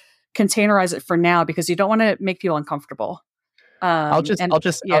to containerize it for now because you don't want to make people uncomfortable. I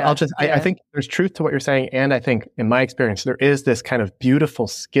think there's truth to what you're saying. And I think in my experience, there is this kind of beautiful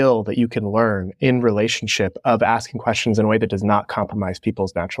skill that you can learn in relationship of asking questions in a way that does not compromise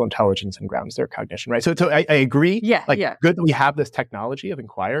people's natural intelligence and grounds their cognition, right? So I agree. Good that we have this technology of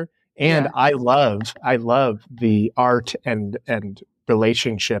Inquire. And I love the art and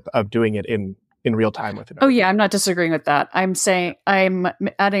relationship of doing it in real time with it. Oh yeah. I'm not disagreeing with that. I'm saying I'm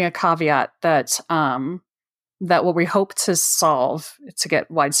adding a caveat that, that what we hope to solve to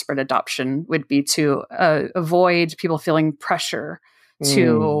get widespread adoption would be to avoid people feeling pressure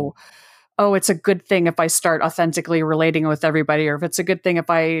to, it's a good thing if I start authentically relating with everybody, or if it's a good thing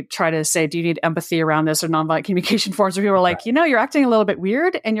if I try to say, do you need empathy around this, or nonviolent communication forms where people are like, you're acting a little bit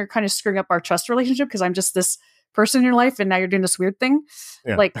weird and you're kind of screwing up our trust relationship because I'm just this person in your life and now you're doing this weird thing.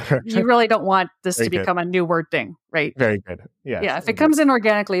 Yeah. Like you really don't want this to become a new word thing, right? Very good. Yeah. If it comes in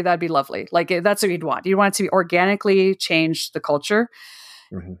organically, that'd be lovely. Like that's what you'd want. You want it to be organically change the culture,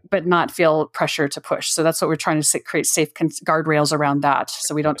 but not feel pressure to push. So that's what we're trying to create safe guardrails around that.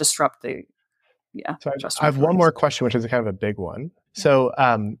 So we don't disrupt the, So I have one more question, which is kind of a big one. So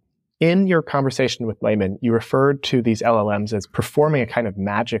in your conversation with Layman, you referred to these LLMs as performing a kind of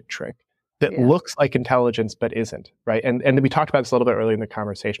magic trick that looks like intelligence but isn't, right? And we talked about this a little bit earlier in the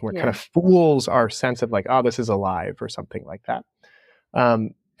conversation, where it kind of fools our sense of like, oh, this is alive or something like that.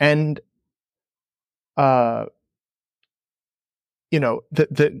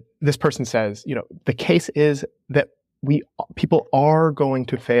 This person says, the case is that people are going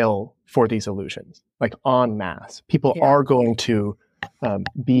to fail for these illusions, like en masse. People are going to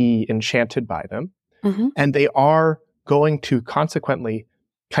be enchanted by them, and they are going to consequently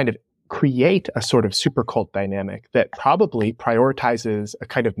kind of create a sort of super cult dynamic that probably prioritizes a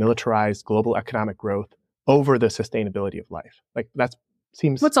kind of militarized global economic growth over the sustainability of life. Like that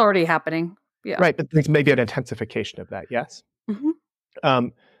seems what's already happening. Yeah. Right. But there's maybe an intensification of that. Yes.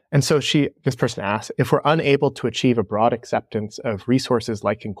 And so this person asks, if we're unable to achieve a broad acceptance of resources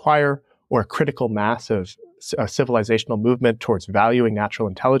like Inquire or a critical mass of a civilizational movement towards valuing natural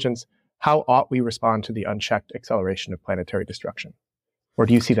intelligence, how ought we respond to the unchecked acceleration of planetary destruction? Or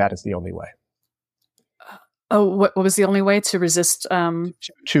do you see that as the only way? What was the only way to resist? Try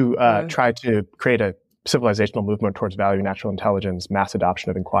to create a civilizational movement towards valuing natural intelligence, mass adoption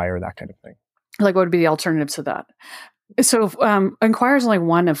of Inquire, that kind of thing. Like, what would be the alternative to that? So, Inquire is only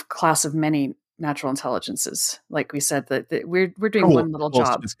one of class of many natural intelligences. Like we said, that we're doing one little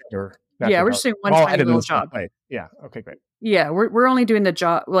job. Yeah, we're just doing one tiny little job. Yeah. Okay, great. Yeah, we're only doing the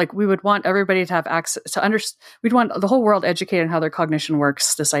job. Like we would want everybody to have access to understand. We'd want the whole world educated on how their cognition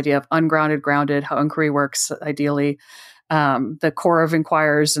works. This idea of ungrounded, grounded, how inquiry works. Ideally, the core of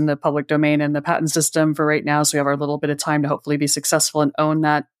Inquires in the public domain and the patent system for right now. So we have our little bit of time to hopefully be successful and own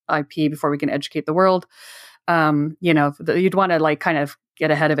that IP before we can educate the world. You'd want to like kind of get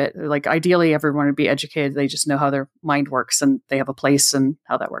ahead of it. Like ideally, everyone would be educated. They just know how their mind works and they have a place and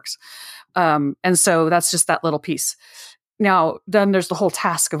how that works. And so that's just that little piece. Now, then there's the whole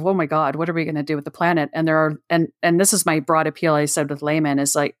task of, oh my God, what are we going to do with the planet? And and this is my broad appeal I said with Layman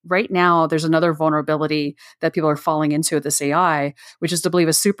is like, right now, there's another vulnerability that people are falling into with this AI, which is to believe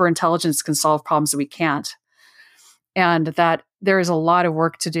a super intelligence can solve problems that we can't. And that there is a lot of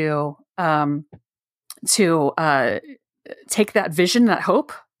work to do to take that vision, that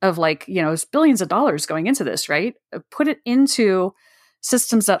hope of like, it's billions of dollars going into this, right? Put it into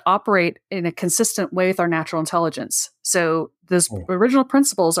systems that operate in a consistent way with our natural intelligence. So those original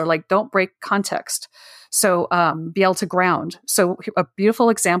principles are like, don't break context. So be able to ground. So a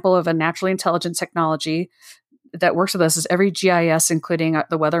beautiful example of a naturally intelligent technology that works with us is every GIS, including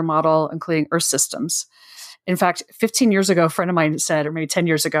the weather model, including Earth systems. In fact, 15 years ago, a friend of mine said, or maybe 10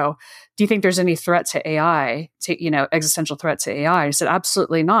 years ago, do you think there's any threat to AI, existential threat to AI? I said,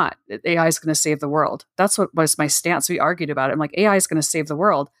 absolutely not. AI is going to save the world. That's what was my stance. We argued about it. I'm like, AI is going to save the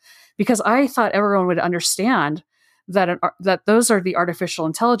world because I thought everyone would understand that those are the artificial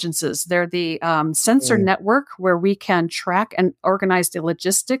intelligences. They're the sensor network where we can track and organize the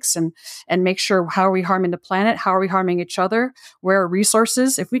logistics and make sure how are we harming the planet, how are we harming each other, where are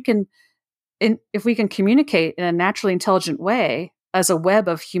resources. If we can communicate in a naturally intelligent way as a web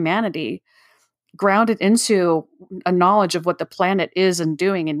of humanity, grounded into a knowledge of what the planet is and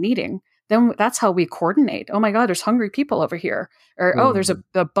doing and needing, then that's how we coordinate. Oh my God, there's hungry people over here. Or, oh, there's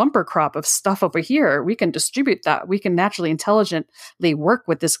a bumper crop of stuff over here. We can distribute that. We can naturally intelligently work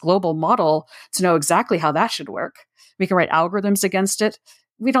with this global model to know exactly how that should work. We can write algorithms against it.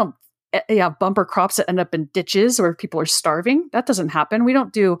 We don't have bumper crops that end up in ditches where people are starving. That doesn't happen. We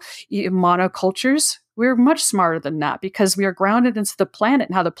don't do monocultures. We're much smarter than that because we are grounded into the planet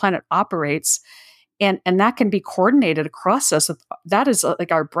and how the planet operates. And that can be coordinated across us. That is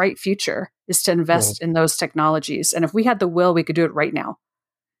like our bright future, is to invest in those technologies. And if we had the will, we could do it right now.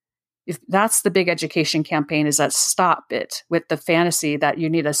 If that's the big education campaign, is that stop it with the fantasy that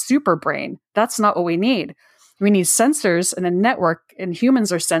you need a super brain. That's not what we need. We need sensors and a network, and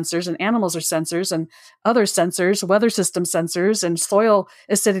humans are sensors and animals are sensors and other sensors, weather system sensors and soil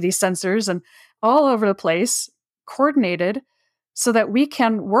acidity sensors and all over the place, coordinated so that we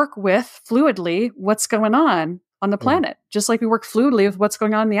can work with fluidly what's going on the planet. Just like we work fluidly with what's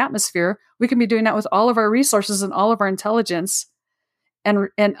going on in the atmosphere, we can be doing that with all of our resources and all of our intelligence and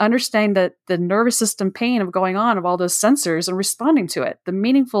understand that the nervous system pain of going on of all those sensors and responding to it, the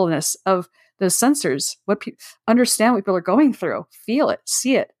meaningfulness of those sensors, understand what people are going through, feel it,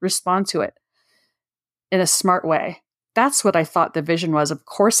 see it, respond to it in a smart way. That's what I thought the vision was. Of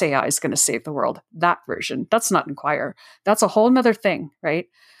course, AI is going to save the world. That version. That's not Inquire. That's a whole nother thing, right?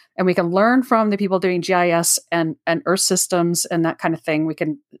 And we can learn from the people doing GIS and Earth systems and that kind of thing. We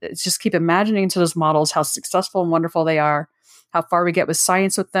can just keep imagining into those models how successful and wonderful they are, how far we get with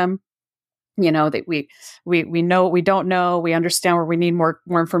science with them. That we know what we don't know. We understand where we need more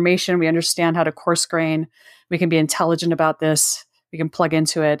information. We understand how to coarse grain. We can be intelligent about this. We can plug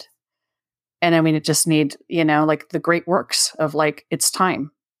into it. And then we just need, like the great works of like, it's time.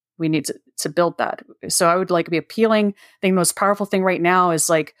 We need to build that. So I would be appealing. I think the most powerful thing right now is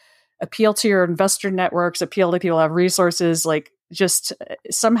like appeal to your investor networks, appeal to people who have resources, like just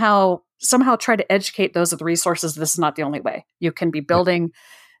somehow try to educate those with the resources. This is not the only way. You can be building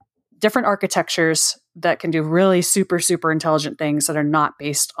different architectures that can do really super, super intelligent things that are not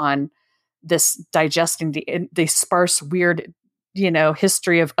based on this digesting the sparse, weird,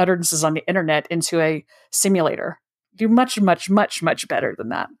 history of utterances on the internet into a simulator. Do much, much, much, much better than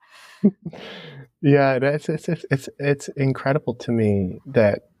that. Yeah, it's incredible to me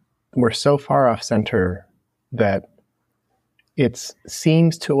that we're so far off center that it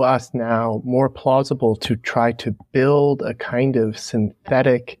seems to us now more plausible to try to build a kind of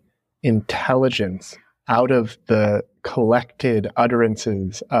synthetic intelligence out of the collected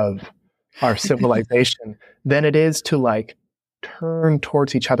utterances of our civilization than it is to turn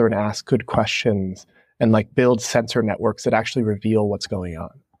towards each other and ask good questions and build sensor networks that actually reveal what's going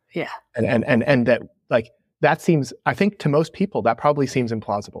on. Yeah. And that that seems, I think to most people, that probably seems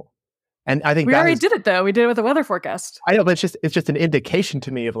implausible. And I think we already did it though. We did it with the weather forecast. I know, but it's just an indication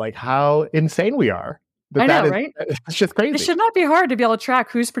to me of how insane we are. I know, right? It's just crazy. It should not be hard to be able to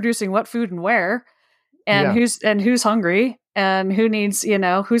track who's producing what food and where, and who's hungry and who needs,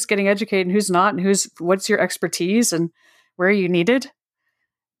 who's getting educated and who's not, and what's your expertise and where are you needed.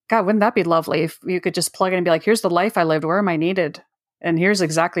 God, wouldn't that be lovely if you could just plug in and be like, here's the life I lived, where am I needed? And here's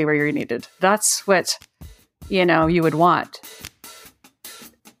exactly where you're needed. That's what, you would want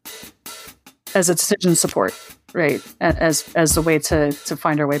as a decision support, right? As a way to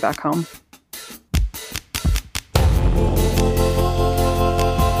find our way back home.